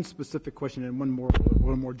 one specific question and one a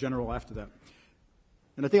little more general after that.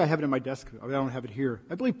 And I think I have it in my desk. I don't have it here.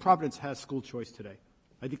 I believe Providence has school choice today.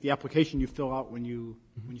 I think the application you fill out when you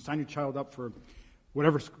sign your child up for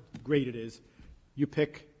whatever grade it is, you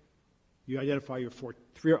identify your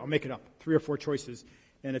I'll make it up, 3 or 4 choices.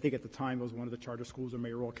 And I think at the time it was one of the charter schools or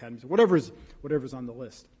mayoral academies, whatever's on the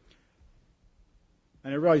list.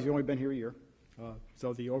 And I realize you've only been here a year,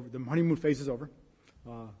 so the honeymoon phase is over.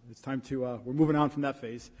 It's time to we're moving on from that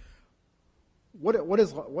phase. What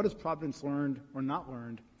has Providence learned or not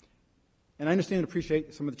learned? And I understand and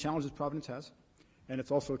appreciate some of the challenges Providence has, and it's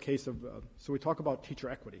also a case of so we talk about teacher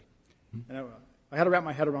equity, and I had to wrap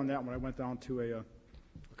my head around that when I went down to a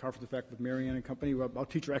conference, in fact, with Marianne and company about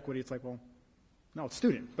teacher equity. It's like, well, no, it's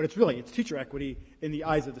student, but it's teacher equity in the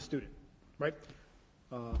eyes of the student, right?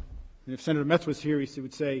 And if Senator Metz was here, he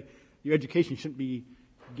would say your education shouldn't be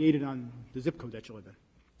gated on the zip code that you live in.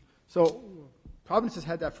 So Providence has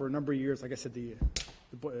had that for a number of years. Like I said, the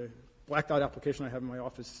blacked out application I have in my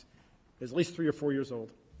office is at least 3 or 4 years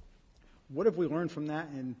old. What have we learned from that,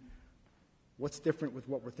 and what's different with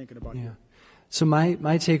what we're thinking about here? So my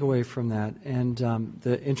takeaway from that, and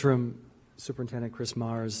the interim superintendent, Chris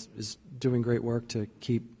Mars, is doing great work to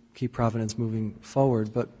keep Providence moving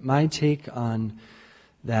forward. But my take on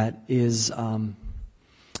that is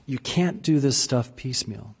you can't do this stuff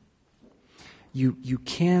piecemeal. You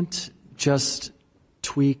can't just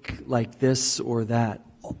tweak like this or that.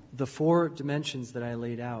 The 4 dimensions that I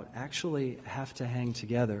laid out actually have to hang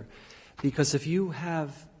together, because if you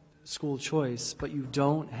have school choice but you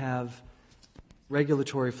don't have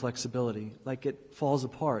regulatory flexibility, like, it falls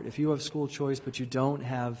apart. If you have school choice but you don't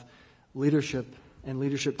have leadership and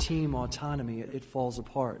leadership team autonomy, it falls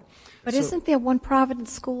apart. But isn't there one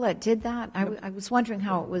Providence school that did that? I was wondering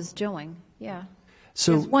how it was doing. Yeah.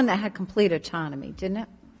 So There's one that had complete autonomy, didn't it?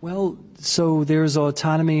 Well, so there's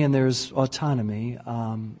autonomy and there's autonomy.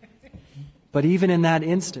 But even in that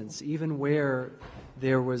instance, even where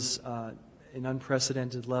there was an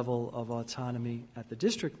unprecedented level of autonomy at the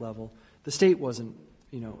district level, the state wasn't,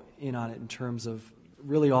 in on it in terms of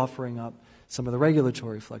really offering up some of the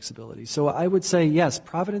regulatory flexibility. So I would say, yes,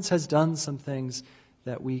 Providence has done some things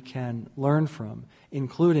that we can learn from,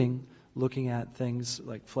 including looking at things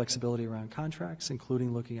like flexibility around contracts,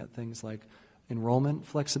 including looking at things like enrollment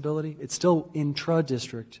flexibility. It's still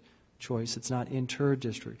intra-district choice. It's not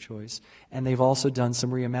inter-district choice. And they've also done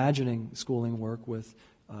some reimagining schooling work with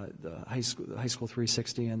the High School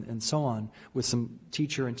 360 and so on, with some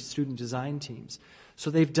teacher and student design teams. So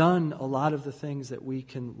they've done a lot of the things that we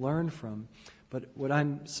can learn from. But what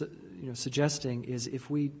I'm suggesting is, if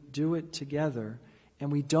we do it together and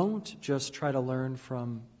we don't just try to learn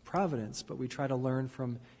from Providence, but we try to learn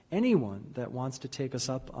from anyone that wants to take us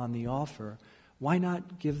up on the offer, why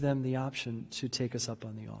not give them the option to take us up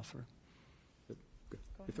on the offer?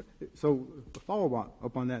 So a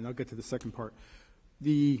follow-up on that, and I'll get to the second part.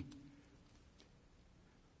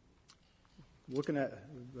 Looking at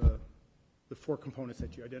the 4 components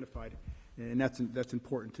that you identified, and that's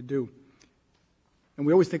important to do. And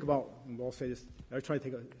we always think about, and we'll all say this, I try to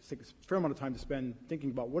take a fair amount of time to spend thinking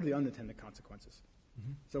about what are the unintended consequences.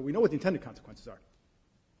 Mm-hmm. So we know what the intended consequences are.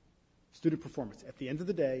 Student performance. At the end of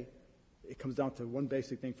the day, it comes down to one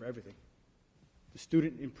basic thing for everything. The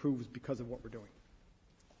student improves because of what we're doing.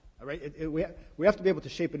 All right? We have to be able to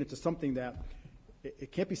shape it into something that,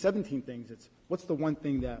 it can't be 17 things. It's what's the one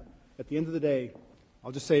thing that, at the end of the day,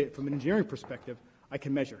 I'll just say it from an engineering perspective, I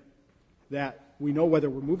can measure. That we know whether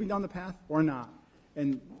we're moving down the path or not.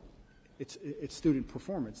 And it's student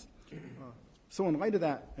performance. So in light of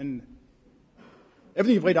that, and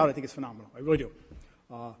everything you've laid out, I think is phenomenal. I really do.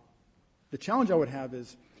 The challenge I would have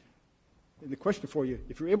is, and the question for you,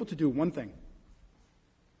 if you're able to do one thing,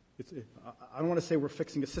 I don't want to say we're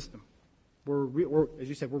fixing a system. We're, as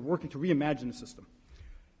you said, we're working to reimagine the system.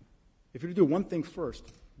 If you're to do one thing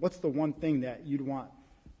first, what's the one thing that you'd want?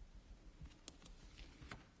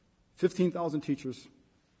 15,000 teachers,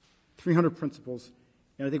 300 principals,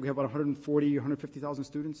 and I think we have about 140, 150,000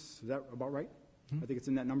 students. Is that about right? Mm-hmm. I think it's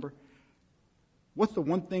in that number. What's the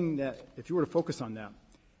one thing that, if you were to focus on that,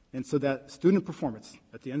 and so that student performance,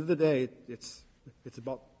 at the end of the day, it's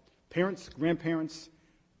about parents, grandparents,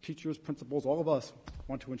 teachers, principals, all of us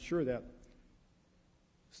want to ensure that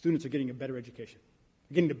students are getting a better education.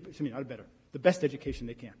 Not a better, the best education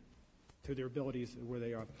they can to their abilities where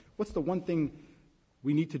they are. What's the one thing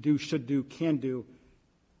we need to do, should do, can do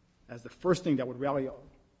as the first thing that would rally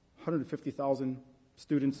 150,000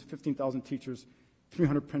 students, 15,000 teachers,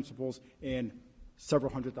 300 principals, and several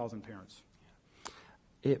 100,000 parents?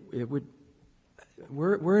 It would.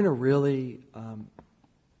 We're in a really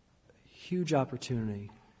huge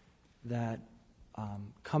opportunity that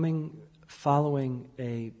following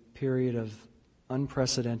a period of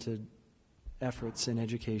unprecedented efforts in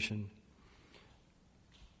education.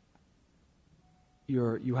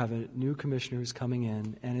 You have a new commissioner who's coming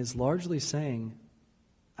in and is largely saying,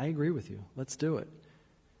 I agree with you, let's do it.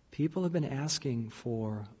 People have been asking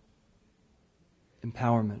for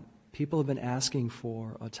empowerment. People have been asking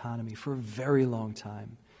for autonomy for a very long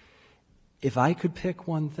time. If I could pick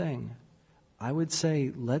one thing, I would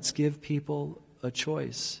say let's give people a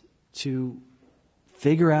choice to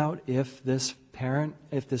figure out if this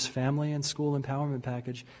family and school empowerment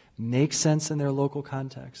package makes sense in their local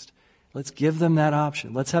context. Let's give them that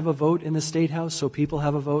option. Let's have a vote in the State House so people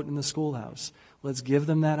have a vote in the schoolhouse. Let's give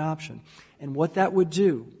them that option. And what that would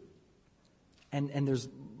do, and there's,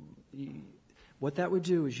 what that would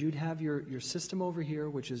do is you'd have your system over here,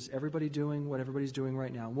 which is everybody doing what everybody's doing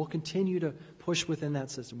right now. And we'll continue to push within that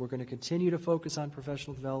system. We're going to continue to focus on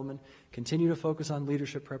professional development, continue to focus on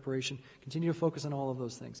leadership preparation, continue to focus on all of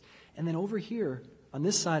those things. And then over here, on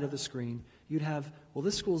this side of the screen, you'd have, well,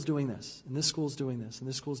 this school's doing this, and this school's doing this, and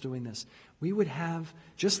this school's doing this. We would have,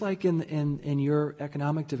 just like in your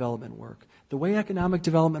economic development work, the way economic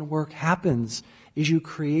development work happens is you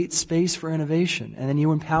create space for innovation, and then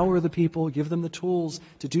you empower the people, give them the tools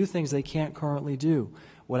to do things they can't currently do.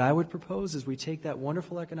 What I would propose is we take that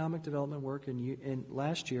wonderful economic development work in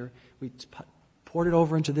last year, we poured it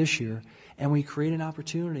over into this year, and we create an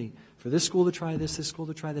opportunity for this school to try this school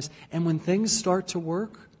to try this. And when things start to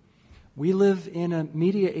work, we live in a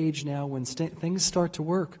media age now when things start to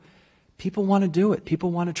work. People want to do it.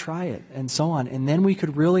 People want to try it, and so on. And then we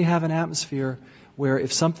could really have an atmosphere where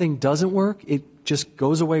if something doesn't work, it just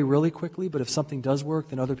goes away really quickly. But if something does work,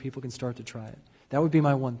 then other people can start to try it. That would be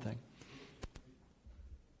my one thing.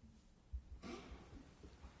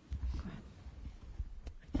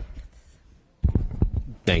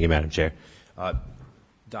 Thank you, Madam Chair.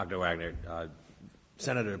 Dr. Wagner,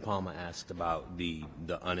 Senator Palma asked about the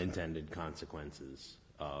unintended consequences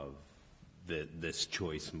of this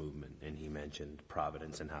choice movement, and he mentioned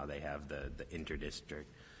Providence and how they have the interdistrict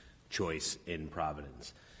choice in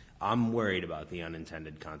Providence. I'm worried about the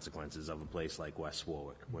unintended consequences of a place like West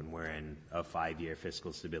Warwick when we're in a 5-year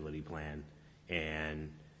fiscal stability plan,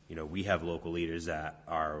 and we have local leaders that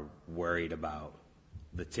are worried about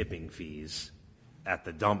the tipping fees at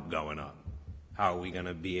the dump going up. How are we going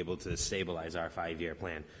to be able to stabilize our 5-year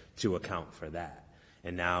plan to account for that?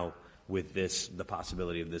 And now with the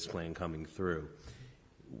possibility of this plan coming through,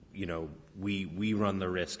 we run the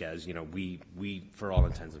risk as, we for all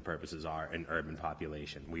intents and purposes are an urban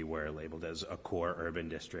population. We were labeled as a core urban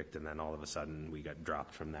district, and then all of a sudden we got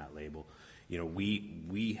dropped from that label.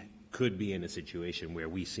 We could be in a situation where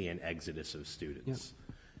we see an exodus of students.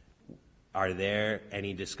 Yep. Are there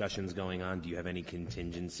any discussions going on? Do you have any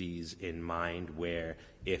contingencies in mind where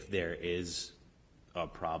if there is a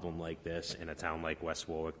problem like this in a town like West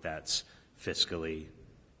Warwick that's fiscally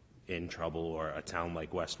in trouble, or a town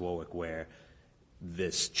like West Warwick where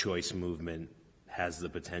this choice movement has the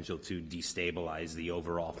potential to destabilize the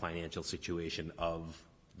overall financial situation of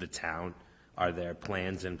the town? Are there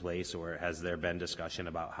plans in place, or has there been discussion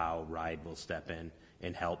about how RIDE will step in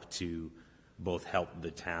and help to both help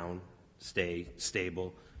the town stay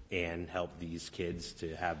stable and help these kids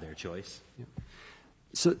to have their choice? Yeah.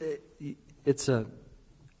 So it's a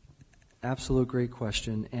absolute great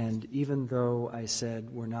question, and even though I said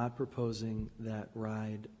we're not proposing that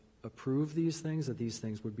RIDE approve these things, that these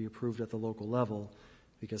things would be approved at the local level,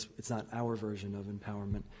 because it's not our version of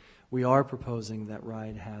empowerment, we are proposing that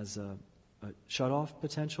RIDE has a shut-off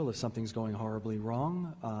potential if something's going horribly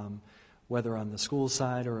wrong, whether on the school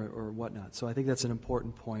side or whatnot. So I think that's an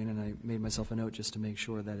important point, and I made myself a note just to make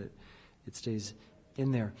sure that it stays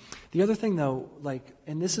in there. The other thing, though,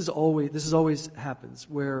 and this is always happens,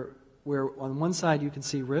 where on one side you can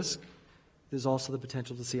see risk, there's also the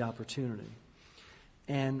potential to see opportunity.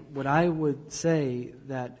 And what I would say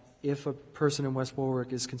that if a person in West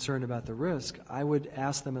Warwick is concerned about the risk, I would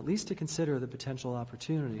ask them at least to consider the potential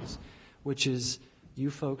opportunities, which is you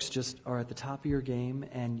folks just are at the top of your game,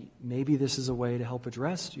 and maybe this is a way to help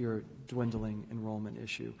address your dwindling enrollment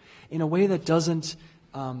issue in a way that doesn't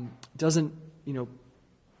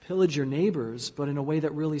pillage your neighbors, but in a way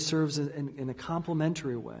that really serves in a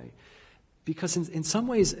complementary way. Because in some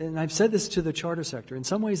ways, and I've said this to the charter sector, in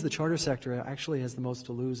some ways the charter sector actually has the most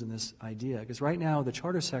to lose in this idea. Because right now the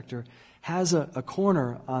charter sector has a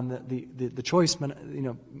corner on the choice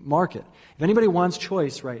market. If anybody wants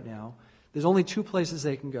choice right now, there's only two places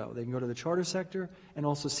they can go. They can go to the charter sector and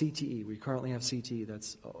also CTE. We currently have CTE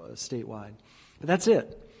that's statewide. But that's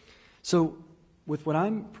it. So with what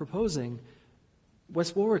I'm proposing,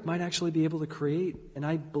 West Warwick might actually be able to create, and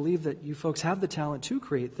I believe that you folks have the talent to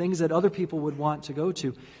create, things that other people would want to go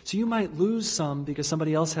to. So you might lose some because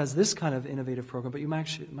somebody else has this kind of innovative program, but you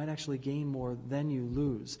might actually gain more than you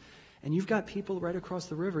lose. And you've got people right across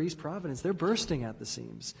the river, East Providence, they're bursting at the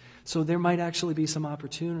seams. So there might actually be some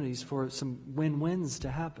opportunities for some win-wins to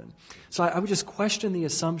happen. So I would just question the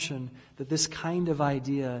assumption that this kind of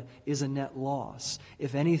idea is a net loss.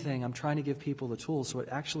 If anything, I'm trying to give people the tools so it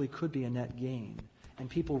actually could be a net gain. And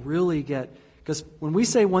people really get, because when we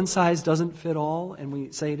say one size doesn't fit all, and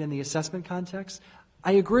we say it in the assessment context,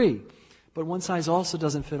 I agree. But one size also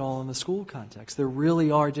doesn't fit all in the school context. There really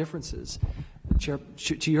are differences. Chair,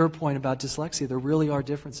 to your point about dyslexia, there really are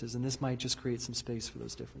differences, and this might just create some space for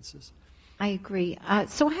those differences. I agree.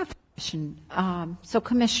 So I have a question. So,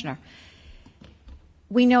 Commissioner,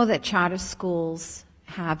 we know that charter schools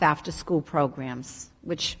have after-school programs,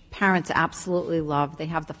 which parents absolutely love. They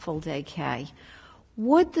have the full day K.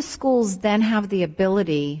 Would the schools then have the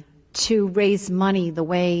ability to raise money the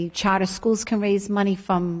way charter schools can raise money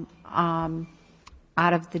from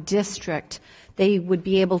out of the district? They would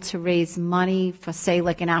be able to raise money for, say,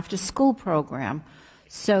 like an after-school program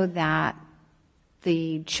so that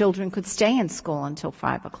the children could stay in school until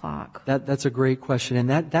 5 o'clock. That's a great question, and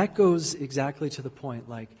that goes exactly to the point.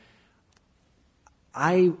 Like,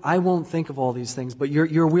 I won't think of all these things, but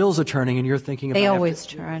your wheels are turning, and you're thinking about. They always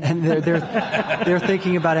turn. And they're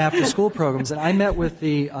thinking about after school programs. And I met with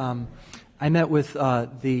the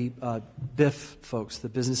BIF folks, the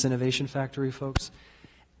Business Innovation Factory folks,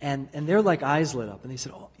 and they're like eyes lit up, and they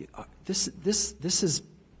said, "Oh, this is."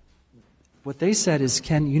 What they said is,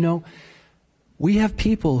 Ken, we have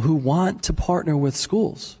people who want to partner with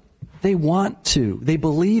schools. They want to. They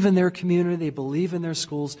believe in their community. They believe in their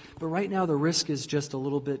schools. But right now the risk is just a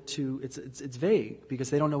little bit too, it's vague because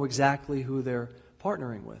they don't know exactly who they're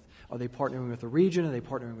partnering with. Are they partnering with the region? Are they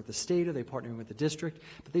partnering with the state? Are they partnering with the district?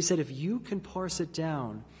 But they said if you can parse it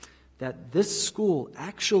down that this school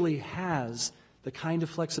actually has the kind of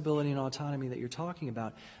flexibility and autonomy that you're talking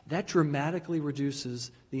about, that dramatically reduces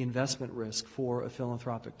the investment risk for a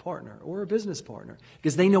philanthropic partner or a business partner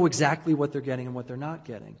because they know exactly what they're getting and what they're not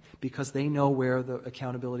getting because they know where the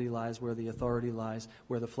accountability lies, where the authority lies,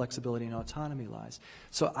 where the flexibility and autonomy lies.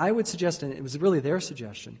 So I would suggest, and it was really their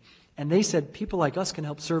suggestion, and they said people like us can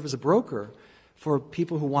help serve as a broker for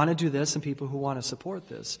people who want to do this and people who want to support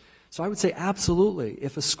this. So I would say absolutely.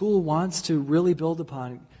 If a school wants to really build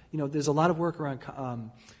upon, there's a lot of work around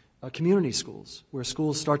community schools where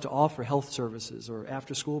schools start to offer health services or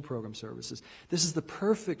after-school program services. This is the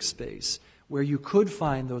perfect space where you could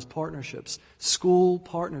find those partnerships, school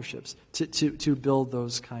partnerships, to build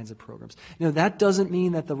those kinds of programs. That doesn't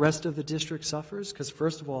mean that the rest of the district suffers because,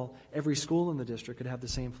 first of all, every school in the district could have the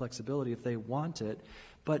same flexibility if they want it,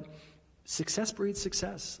 but success breeds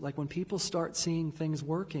success. Like when people start seeing things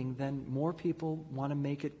working, then more people want to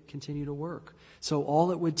make it continue to work. So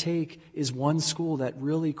all it would take is one school that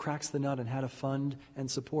really cracks the nut on how to fund and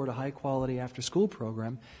support a high-quality after-school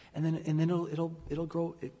program, and then it'll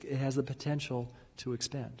grow. It has the potential to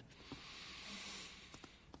expand.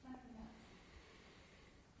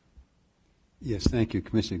 Yes, thank you,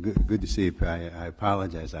 Commissioner. Good to see you. I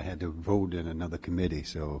apologize. I had to vote in another committee,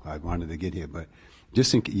 so I wanted to get here. But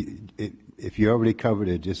just if you already covered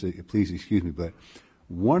it, please excuse me. But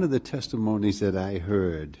one of the testimonies that I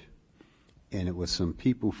heard, and it was some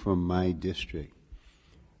people from my district,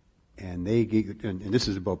 and this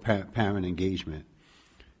is about parent engagement.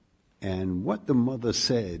 And what the mother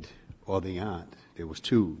said, or the aunt, there was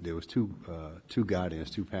two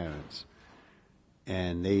guardians, two parents,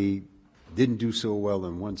 and they didn't do so well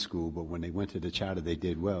in one school, but when they went to the charter, they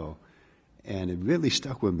did well. And it really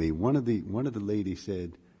stuck with me. One of the ladies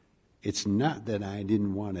said, "It's not that I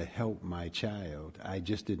didn't want to help my child, I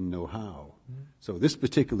just didn't know how." Mm-hmm. So this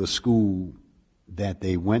particular school that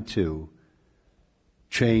they went to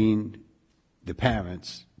trained the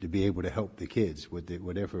parents to be able to help the kids with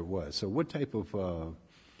whatever it was. So what type of,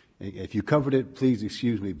 if you covered it, please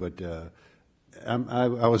excuse me, but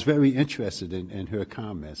I was very interested in her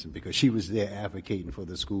comments because she was there advocating for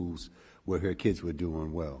the schools where her kids were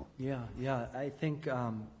doing well. Yeah. I think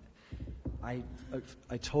I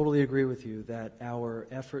totally agree with you that our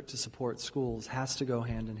effort to support schools has to go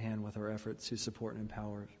hand in hand with our effort to support and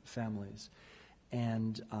empower families.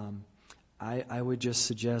 And I would just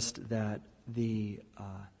suggest that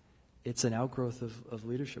it's an outgrowth of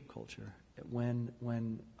leadership culture. When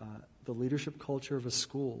the leadership culture of a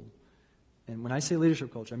school, and when I say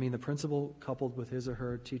leadership culture, I mean the principal coupled with his or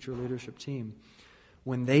her teacher leadership team,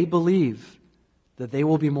 when they believe that they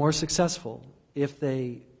will be more successful if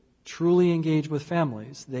they truly engage with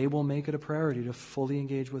families, they will make it a priority to fully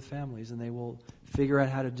engage with families, and they will figure out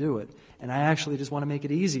how to do it. And I actually just want to make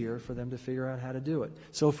it easier for them to figure out how to do it.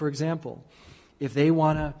 So, for example, if they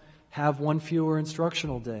want to have one fewer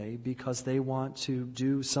instructional day because they want to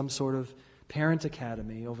do some sort of parent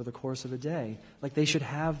academy over the course of a day, like they should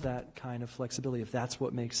have that kind of flexibility if that's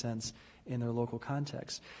what makes sense in their local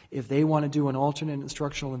context. If they want to do an alternate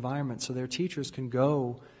instructional environment so their teachers can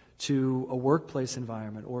go to a workplace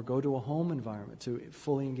environment or go to a home environment to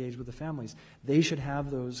fully engage with the families, they should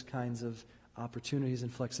have those kinds of opportunities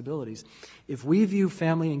and flexibilities. If we view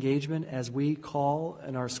family engagement as we call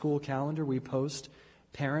in our school calendar, we post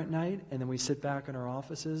parent night, and then we sit back in our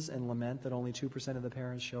offices and lament that only 2% of the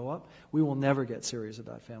parents show up, we will never get serious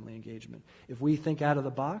about family engagement. If we think out of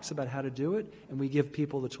the box about how to do it, and we give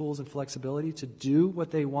people the tools and flexibility to do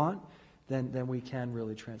what they want, then we can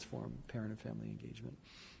really transform parent and family engagement.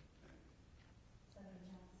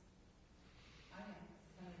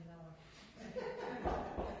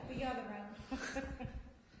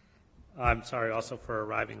 I'm sorry also for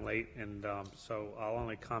arriving late, and so I'll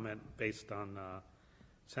only comment based on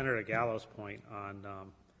Senator Gallo's point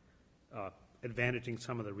on advantaging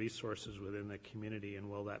some of the resources within the community, and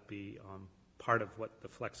will that be part of what the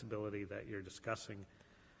flexibility that you're discussing?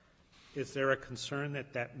 Is there a concern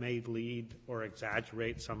that that may lead or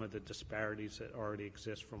exaggerate some of the disparities that already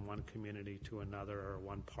exist from one community to another, or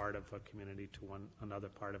one part of a community to another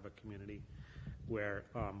part of a community, where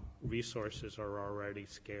resources are already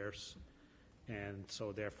scarce, and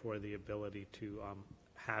so therefore the ability to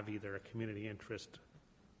have either a community interest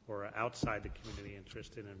or outside the community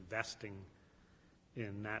interest in investing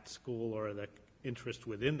in that school, or the interest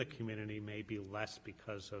within the community may be less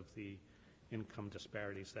because of the income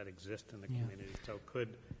disparities that exist in the community. So could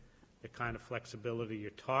the kind of flexibility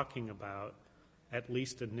you're talking about at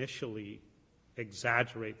least initially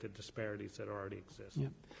exaggerate the disparities that already exist? Yeah.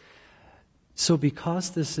 So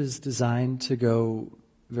because this is designed to go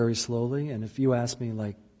very slowly, and if you ask me,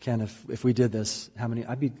 like, Ken, if we did this, how many?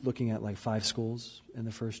 I'd be looking at like 5 schools in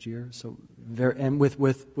the first year. So and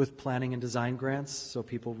with planning and design grants, so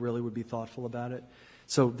people really would be thoughtful about it.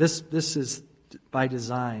 So this is by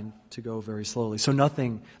design to go very slowly. So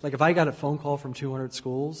nothing, like if I got a phone call from 200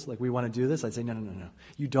 schools, like, we want to do this, I'd say, no.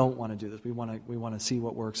 You don't want to do this. We want to see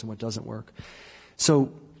what works and what doesn't work.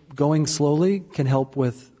 So going slowly can help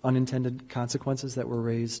with unintended consequences that were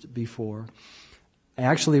raised before. I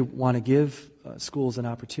actually want to give schools an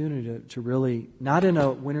opportunity to really, not in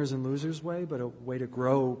a winners and losers way, but a way to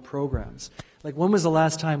grow programs. Like, when was the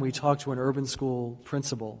last time we talked to an urban school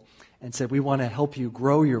principal and said, we want to help you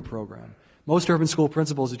grow your program? Most urban school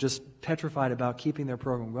principals are just petrified about keeping their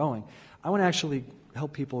program going. I want to actually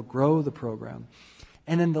help people grow the program.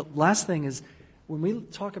 And then the last thing is, when we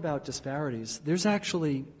talk about disparities, there's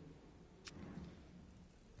actually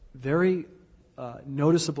very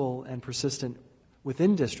noticeable and persistent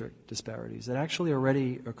within district disparities that actually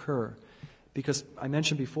already occur. Because I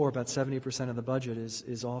mentioned before, about 70% of the budget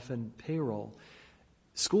is often payroll.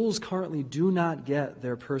 Schools currently do not get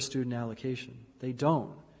their per student allocation. They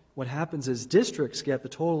don't. What happens is districts get the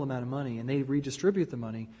total amount of money, and they redistribute the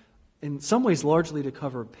money, in some ways largely to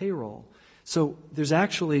cover payroll. So there's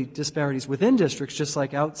actually disparities within districts just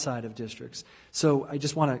like outside of districts. So I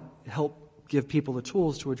just want to help give people the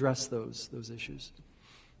tools to address those issues.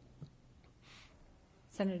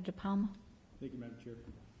 Senator DePalma. Thank you, Madam Chair.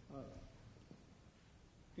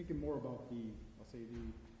 Thinking more about the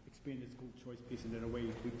expanded school choice piece, and in a way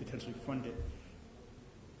we potentially fund it.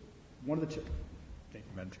 Thank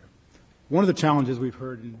you, Madam Chair. One of the challenges we've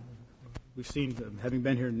heard and we've seen, having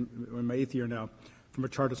been here in my 8th year now, from a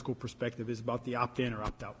charter school perspective, is about the opt-in or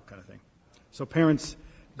opt-out kind of thing. So parents,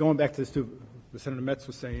 going back to this too, what Senator Metz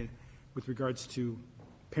was saying with regards to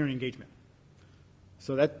parent engagement.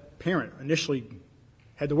 So that parent initially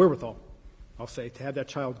had the wherewithal, I'll say, to have that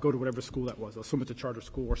child go to whatever school that was. I'll assume it's a charter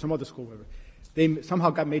school or some other school, whatever. They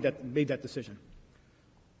somehow made that decision.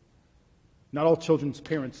 Not all children's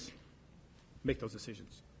parents make those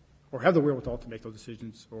decisions, or have the wherewithal to make those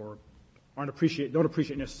decisions, or don't appreciate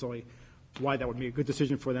necessarily why that would be a good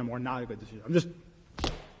decision for them or not a good decision.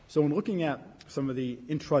 So when looking at some of the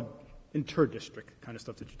inter-district kind of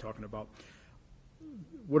stuff that you're talking about,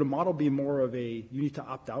 would a model be more of you need to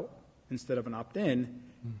opt out instead of an opt-in?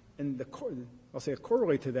 And I'll say a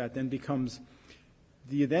correlate to that then becomes,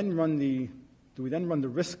 do we then run the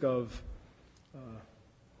risk of,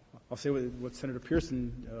 I'll say what Senator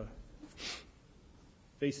Pearson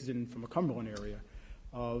faces from a Cumberland area,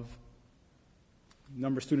 of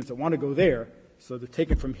number of students that want to go there, so they're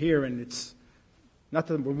taken from here, and it's not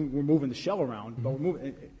that we're moving the shell around, but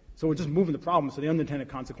we're just moving the problem, so the unintended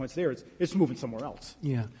consequence there is it's moving somewhere else.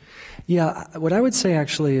 Yeah. What I would say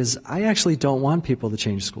actually is, I actually don't want people to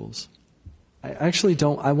change schools. I actually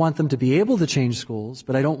don't. I want them to be able to change schools,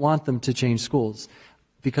 but I don't want them to change schools,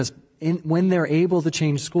 because when they're able to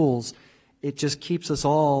change schools, it just keeps us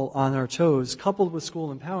all on our toes, coupled with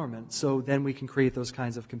school empowerment, so then we can create those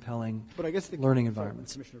kinds of compelling learning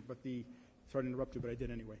environments. Commissioner, sorry to interrupt you, but I did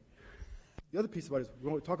anyway. The other piece about it is we're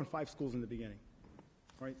only talking 5 schools in the beginning,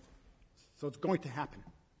 right? So it's going to happen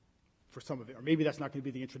for some of it, or maybe that's not going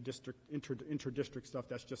to be the inter-district stuff.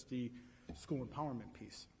 That's just the school empowerment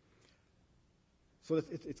piece. So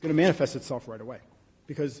it's going to manifest itself right away,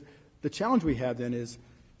 because the challenge we have then is,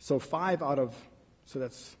 so 5 out of, so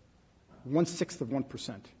that's 1/6 of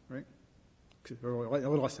 1%, right? Or a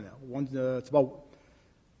little less than that. It's about,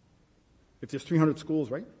 if there's 300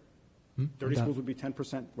 schools, right? 30 about- schools would be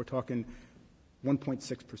 10%. We're talking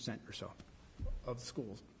 1.6% or so of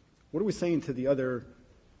schools. What are we saying to the other?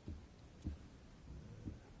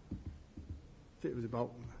 It was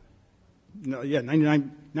about,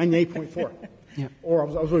 98.4. Yeah. Or I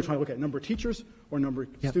was really trying to look at number of teachers or number of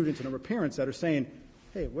Yep. students or number of parents that are saying,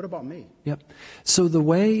 hey, what about me? Yep. So the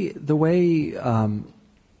way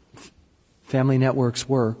family networks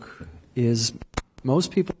work is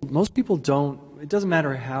most people don't. It doesn't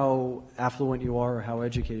matter how affluent you are or how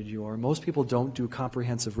educated you are. Most people don't do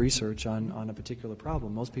comprehensive research on a particular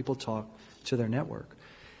problem. Most people talk to their network,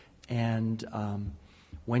 and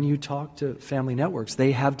when you talk to family networks,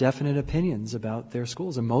 they have definite opinions about their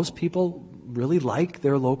schools, and most people really like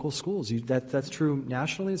their local schools. That's true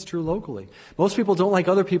nationally, it's true locally. Most people don't like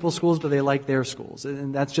other people's schools, but they like their schools,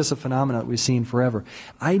 and that's just a phenomenon that we've seen forever.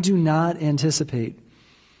 I do not anticipate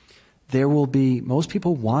there will be, most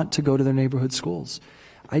people want to go to their neighborhood schools.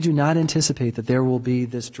 I do not anticipate that there will be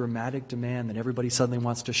this dramatic demand that everybody suddenly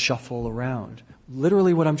wants to shuffle around.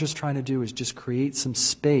 Literally what I'm just trying to do is just create some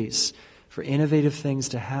space for innovative things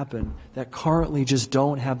to happen that currently just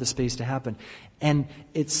don't have the space to happen. And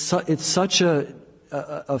it's such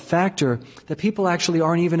a factor that people actually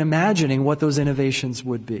aren't even imagining what those innovations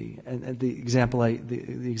would be. And the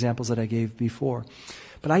examples that I gave before.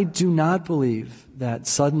 But I do not believe that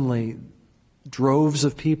suddenly droves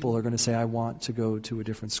of people are going to say, I want to go to a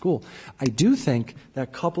different school. I do think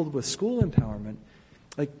that coupled with school empowerment,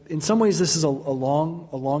 like in some ways this is a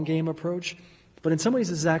long game approach, but in some ways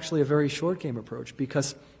this is actually a very short game approach,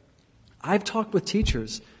 because I've talked with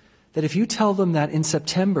teachers that if you tell them that in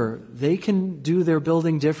September they can do their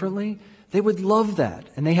building differently, they would love that.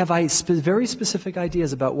 And they have very specific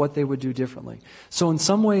ideas about what they would do differently. So in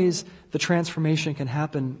some ways, the transformation can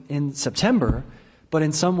happen in September, but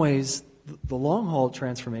in some ways, the long-haul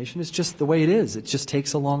transformation is just the way it is. It just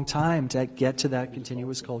takes a long time to get to that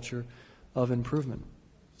continuous culture of improvement.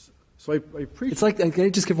 So I appreciate. It's like, can I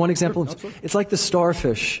just give one example? Sure, absolutely. It's like the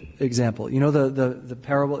starfish example. You know the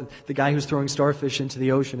parable, the guy who's throwing starfish into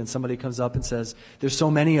the ocean, and somebody comes up and says, there's so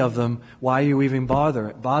many of them, why are you even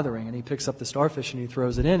bothering? And he picks up the starfish and he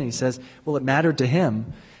throws it in, and he says, well, it mattered to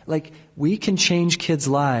him. Like, we can change kids'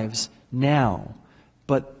 lives now,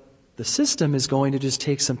 but the system is going to just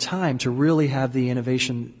take some time to really have the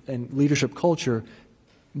innovation and leadership culture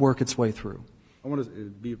work its way through. I want to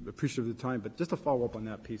be appreciative of the time, but just to follow up on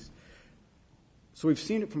that piece. So we've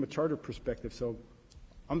seen it from a charter perspective. So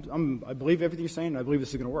I believe everything you're saying, and I believe this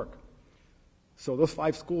is going to work. So those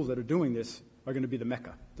 5 schools that are doing this are going to be the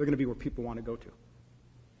Mecca. They're going to be where people want to go to.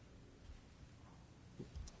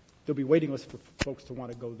 There'll be waiting lists for folks to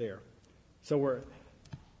want to go there. So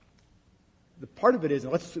the part of it is,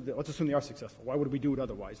 and let's assume they are successful. Why would we do it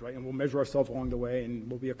otherwise, right? And we'll measure ourselves along the way, and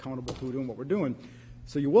we'll be accountable to doing what we're doing.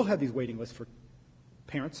 So you will have these waiting lists for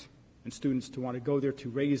parents and students to want to go there to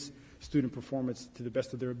raise student performance to the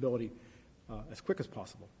best of their ability as quick as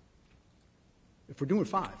possible. If we're doing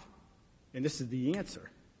 5, and this is the answer,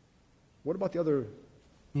 what about the other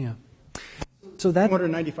Yeah. So that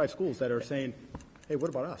 295 schools that are saying, hey, what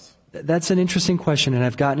about us? That's an interesting question, and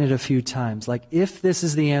I've gotten it a few times. Like, if this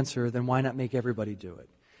is the answer, then why not make everybody do it?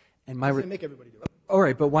 And Make everybody do it. all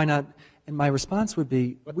right, but why not? And my response would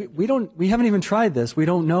be, we haven't even tried this. We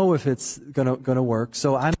don't know if it's gonna work.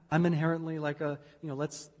 So I'm inherently like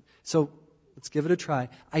let's give it a try.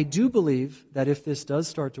 I do believe that if this does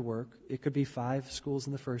start to work, it could be 5 schools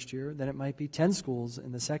in the first year, then it might be 10 schools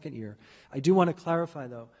in the second year. I do want to clarify,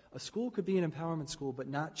 though, a school could be an empowerment school but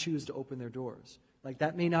not choose to open their doors. Like,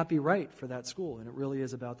 that may not be right for that school, and it really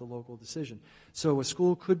is about the local decision. So a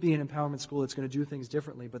school could be an empowerment school that's going to do things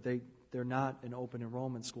differently, but they're not an open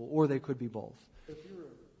enrollment school, or they could be both. If you're,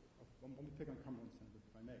 let me pick on Cumberland, Senator,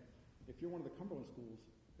 if I may. If you're one of the Cumberland schools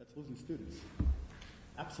that's losing students,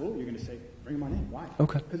 absolutely you're going to say, bring them on in. Why?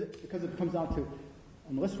 Okay. Because it comes down to,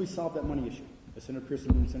 unless we solve that money issue, as Senator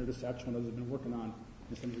Pearson and Senator Satchel and others have been working on,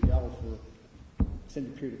 and Senator Gallo for an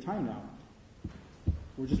extended period of time now,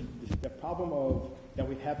 we're just, the problem that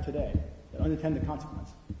we have today, the unintended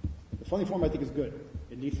consequence. The funding form, I think, is good.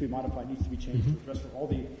 It needs to be modified, needs to be changed to address all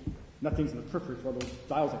the nothings in the periphery, for all those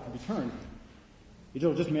dials that can be turned.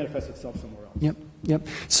 It'll just manifest itself somewhere else. Yep.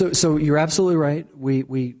 So you're absolutely right.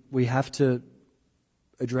 We have to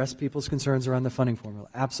address people's concerns around the funding formula.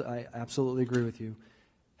 I absolutely agree with you.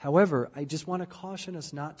 However, I just want to caution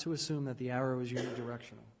us not to assume that the arrow is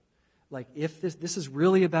unidirectional. Like, if this is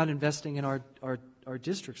really about investing in our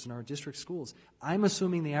districts and our district schools, I'm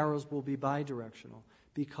assuming the arrows will be bidirectional,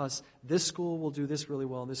 because this school will do this really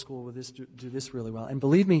well, and this school will do this really well. And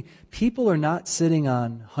believe me, people are not sitting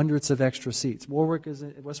on hundreds of extra seats.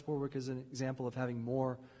 West Warwick is an example of having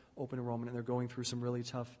more open enrollment and they're going through some really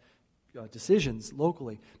tough decisions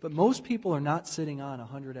locally. But most people are not sitting on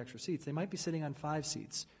 100 extra seats. They might be sitting on 5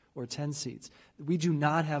 seats or 10 seats. We do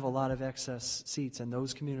not have a lot of excess seats, and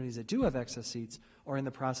those communities that do have excess seats are in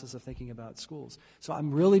the process of thinking about schools. So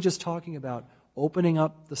I'm really just talking about opening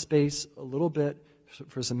up the space a little bit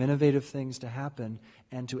for some innovative things to happen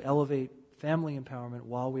and to elevate family empowerment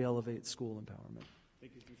while we elevate school empowerment.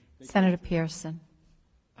 Senator Pearson.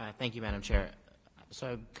 Thank you, Madam Chair.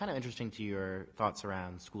 So kind of interesting to your thoughts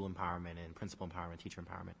around school empowerment and principal empowerment, teacher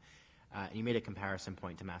empowerment. You made a comparison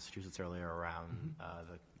point to Massachusetts earlier around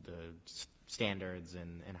the standards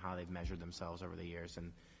and how they've measured themselves over the years.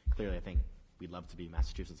 And clearly, I think we'd love to be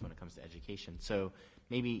Massachusetts when it comes to education. So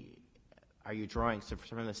maybe are you drawing, so for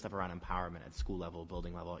some of the stuff around empowerment at school level,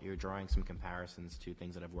 building level, you're drawing some comparisons to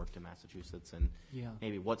things that have worked in Massachusetts and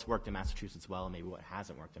maybe what's worked in Massachusetts well and maybe what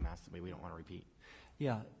hasn't worked in Massachusetts, maybe we don't want to repeat.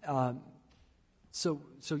 Yeah. So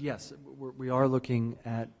yes, we are looking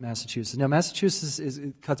at Massachusetts. Now, Massachusetts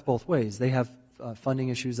it cuts both ways. They have funding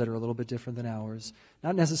issues that are a little bit different than ours,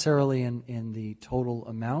 not necessarily in the total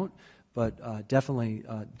amount, but definitely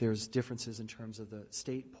there's differences in terms of the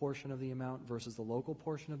state portion of the amount versus the local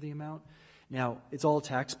portion of the amount. Now, it's all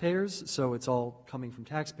taxpayers, so it's all coming from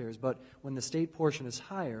taxpayers, but when the state portion is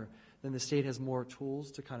higher, then the state has more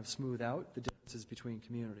tools to kind of smooth out the differences between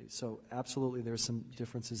communities. So absolutely there's some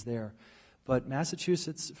differences there. But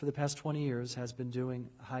Massachusetts, for the past 20 years, has been doing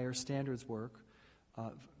higher standards work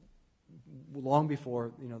long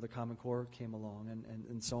before the Common Core came along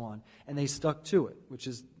and so on. And they stuck to it, which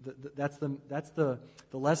is that's the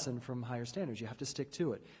lesson from higher standards. You have to stick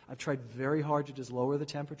to it. I've tried very hard to just lower the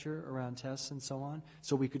temperature around tests and so on,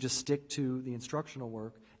 so we could just stick to the instructional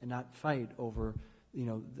work and not fight over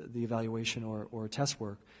the evaluation or test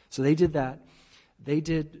work. So they did that. They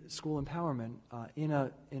did school empowerment in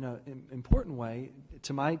an important way.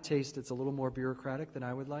 To my taste, it's a little more bureaucratic than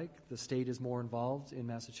I would like. The state is more involved in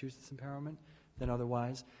Massachusetts empowerment than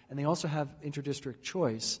otherwise. And they also have interdistrict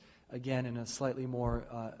choice, again, in a slightly more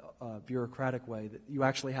bureaucratic way. That you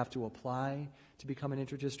actually have to apply to become an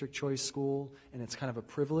interdistrict choice school, and it's kind of a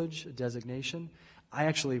privilege, a designation. I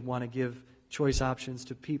actually want to give choice options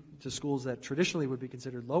to schools that traditionally would be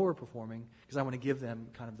considered lower performing, because I want to give them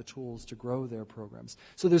kind of the tools to grow their programs.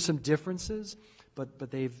 So there's some differences,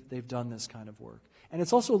 but they've done this kind of work. And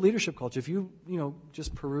it's also a leadership culture. If you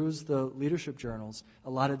just peruse the leadership journals, a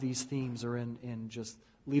lot of these themes are in just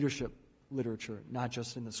leadership literature, not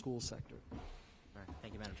just in the school sector. All right.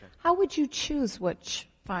 Thank you, Madam Chair. How would you choose which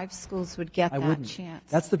 5 schools would get I that wouldn't.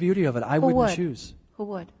 chance? That's the beauty of it. I Who wouldn't would? choose. Who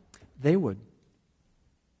would? They would.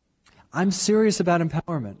 I'm serious about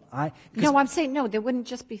empowerment. No, I'm saying no, there wouldn't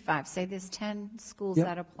just be 5. Say there's 10 schools Yep.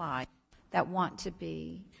 that apply that want to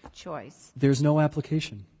be choice. There's no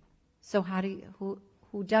application. So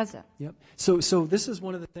who does it? Yep. So this is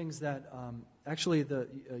one of the things that actually the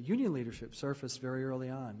union leadership surfaced very early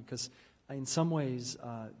on, because in some ways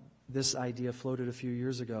this idea floated a few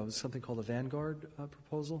years ago. It was something called a Vanguard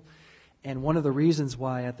proposal. And one of the reasons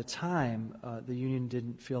why at the time the union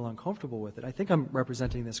didn't feel uncomfortable with it, I think I'm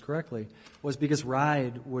representing this correctly, was because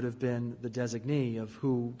RIDE would have been the designee of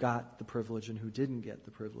who got the privilege and who didn't get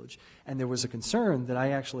the privilege. And there was a concern that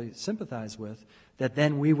I actually sympathize with, that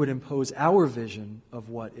then we would impose our vision of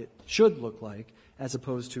what it should look like, as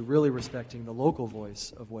opposed to really respecting the local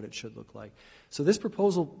voice of what it should look like. So this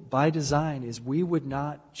proposal, by design, is we would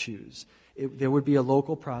not choose. There would be a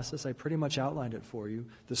local process. I pretty much outlined it for you.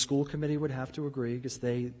 The school committee would have to agree, because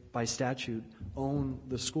they, by statute, own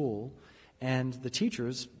the school. And the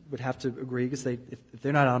teachers would have to agree, because if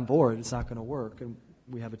they're not on board, it's not going to work. And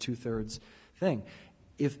we have a 2/3 thing.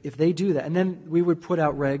 If they do that, and then we would put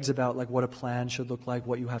out regs about like what a plan should look like,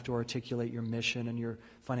 what you have to articulate, your mission and your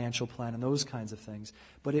financial plan and those kinds of things.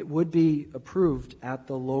 But it would be approved at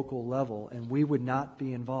the local level, and we would not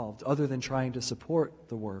be involved other than trying to support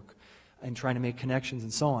the work and trying to make connections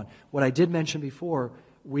and so on. What I did mention before,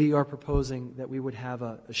 we are proposing that we would have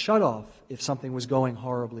a shutoff if something was going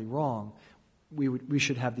horribly wrong. We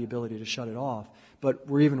should have the ability to shut it off, but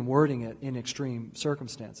we're even wording it in extreme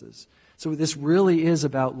circumstances. So this really is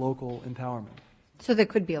about local empowerment. So there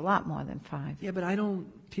could be a lot more than 5. Yeah, but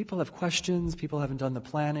people have questions, people haven't done the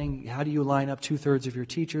planning. How do you line up 2/3 of your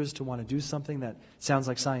teachers to want to do something that sounds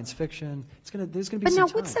like science fiction? There's going to be But some now,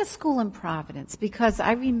 time. what's that school in Providence? Because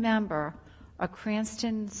I remember a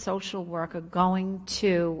Cranston social worker going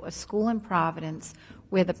to a school in Providence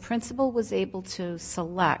where the principal was able to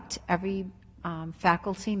select every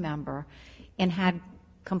faculty member and had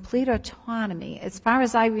complete autonomy. As far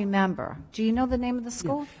as I remember, do you know the name of the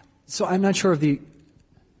school? Yeah. So I'm not sure of the...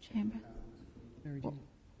 Chamber?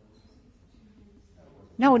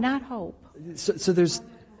 No, not Hope. So there's,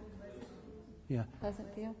 yeah.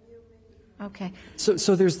 Pleasant View? Okay.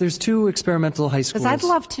 So there's two experimental high schools. Because I'd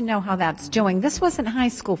love to know how that's doing. This wasn't high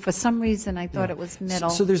school. For some reason, I thought Yeah. it was middle.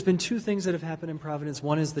 So there's been two things that have happened in Providence.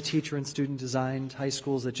 One is the teacher and student designed high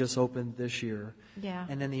schools that just opened this year. Yeah.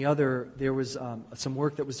 And then the other, there was some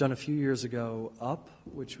work that was done a few years ago, UP,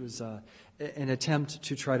 which was an attempt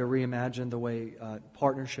to try to reimagine the way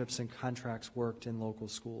partnerships and contracts worked in local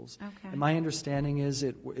schools. Okay. And my understanding is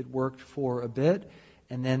it worked for a bit,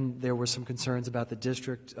 and then there were some concerns about the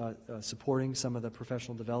district supporting some of the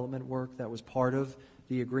professional development work that was part of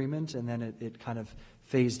the agreement, and then it kind of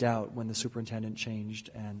phased out when the superintendent changed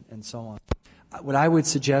and so on. What I would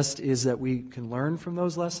suggest is that we can learn from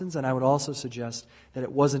those lessons, and I would also suggest that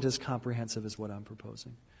it wasn't as comprehensive as what I'm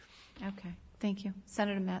proposing. Okay, thank you.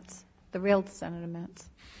 Senator Metz, the real Senator Metz.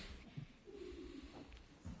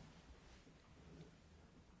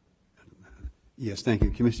 Yes, thank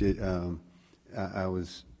you, Commissioner. I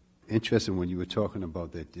was interested when you were talking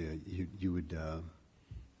about that you would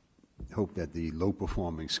hope that the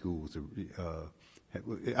low-performing schools.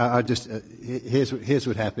 Here's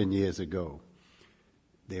what happened years ago.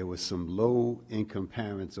 There was some low-income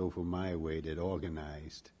parents over my way that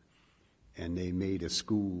organized, and they made a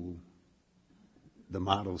school, the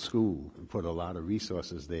model school, and put a lot of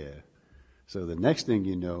resources there. So the next thing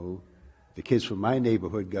you know, the kids from my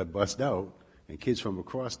neighborhood got bussed out, and kids from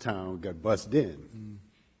across town got bussed in. Mm.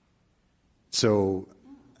 So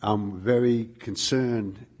I'm very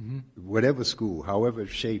concerned, whatever school, however it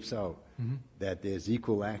shapes out, that there's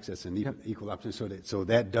equal access and equal opportunity, so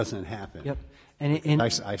that doesn't happen. Yep. And I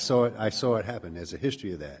saw it happen. There's a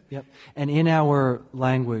history of that. Yep. And in our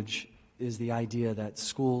language is the idea that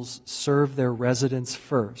schools serve their residents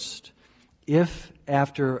first. If,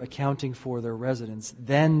 after accounting for their residents,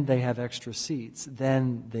 then they have extra seats,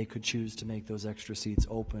 then they could choose to make those extra seats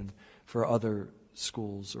open for other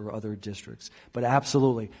schools or other districts. But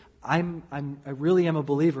absolutely, I really am a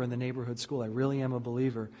believer in the neighborhood school. I really am a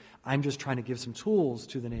believer. I'm just trying to give some tools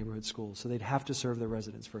to the neighborhood schools so they'd have to serve their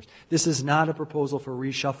residents first. This is not a proposal for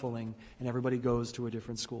reshuffling and everybody goes to a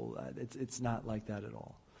different school. It's not like that at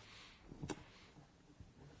all.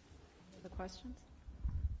 Other questions?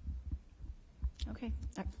 Okay.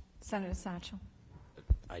 Senator Satchel.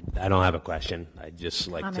 I don't have a question. I'd just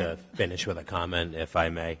like Comment. to finish with a comment, if I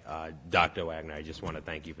may. Dr. Wagner, I just want to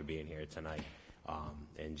thank you for being here tonight,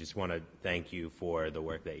 and just want to thank you for the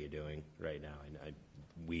work that you're doing right now. And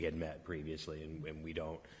we had met previously, and we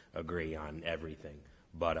don't agree on everything.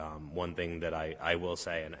 But one thing that I will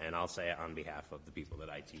say, and I'll say it on behalf of the people that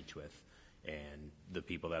I teach with and the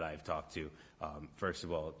people that I've talked to, first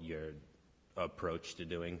of all, your approach to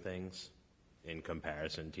doing things in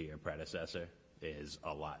comparison to your predecessor is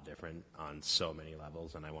a lot different on so many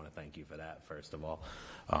levels, and I want to thank you for that, first of all.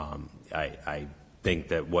 I think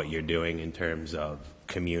that what you're doing in terms of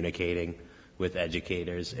communicating with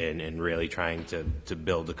educators and really trying to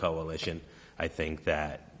build a coalition, I think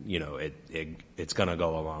that, it's going to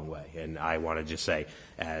go a long way. And I want to just say,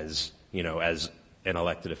 as an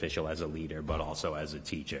elected official, as a leader, but also as a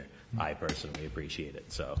teacher, I personally appreciate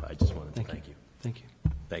it. So I just wanted to thank you. Thank you.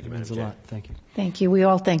 Thank you, It Madam means a Chair. lot. Thank you. Thank you. We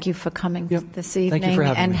all thank you for coming this evening Thank you for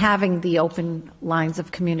having and me. having the open lines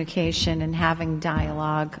of communication and having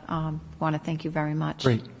dialogue. I want to thank you very much.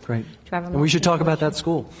 Great. Do you have a And we should motion? talk about that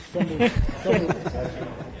school.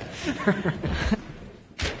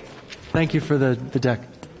 Thank you for the deck.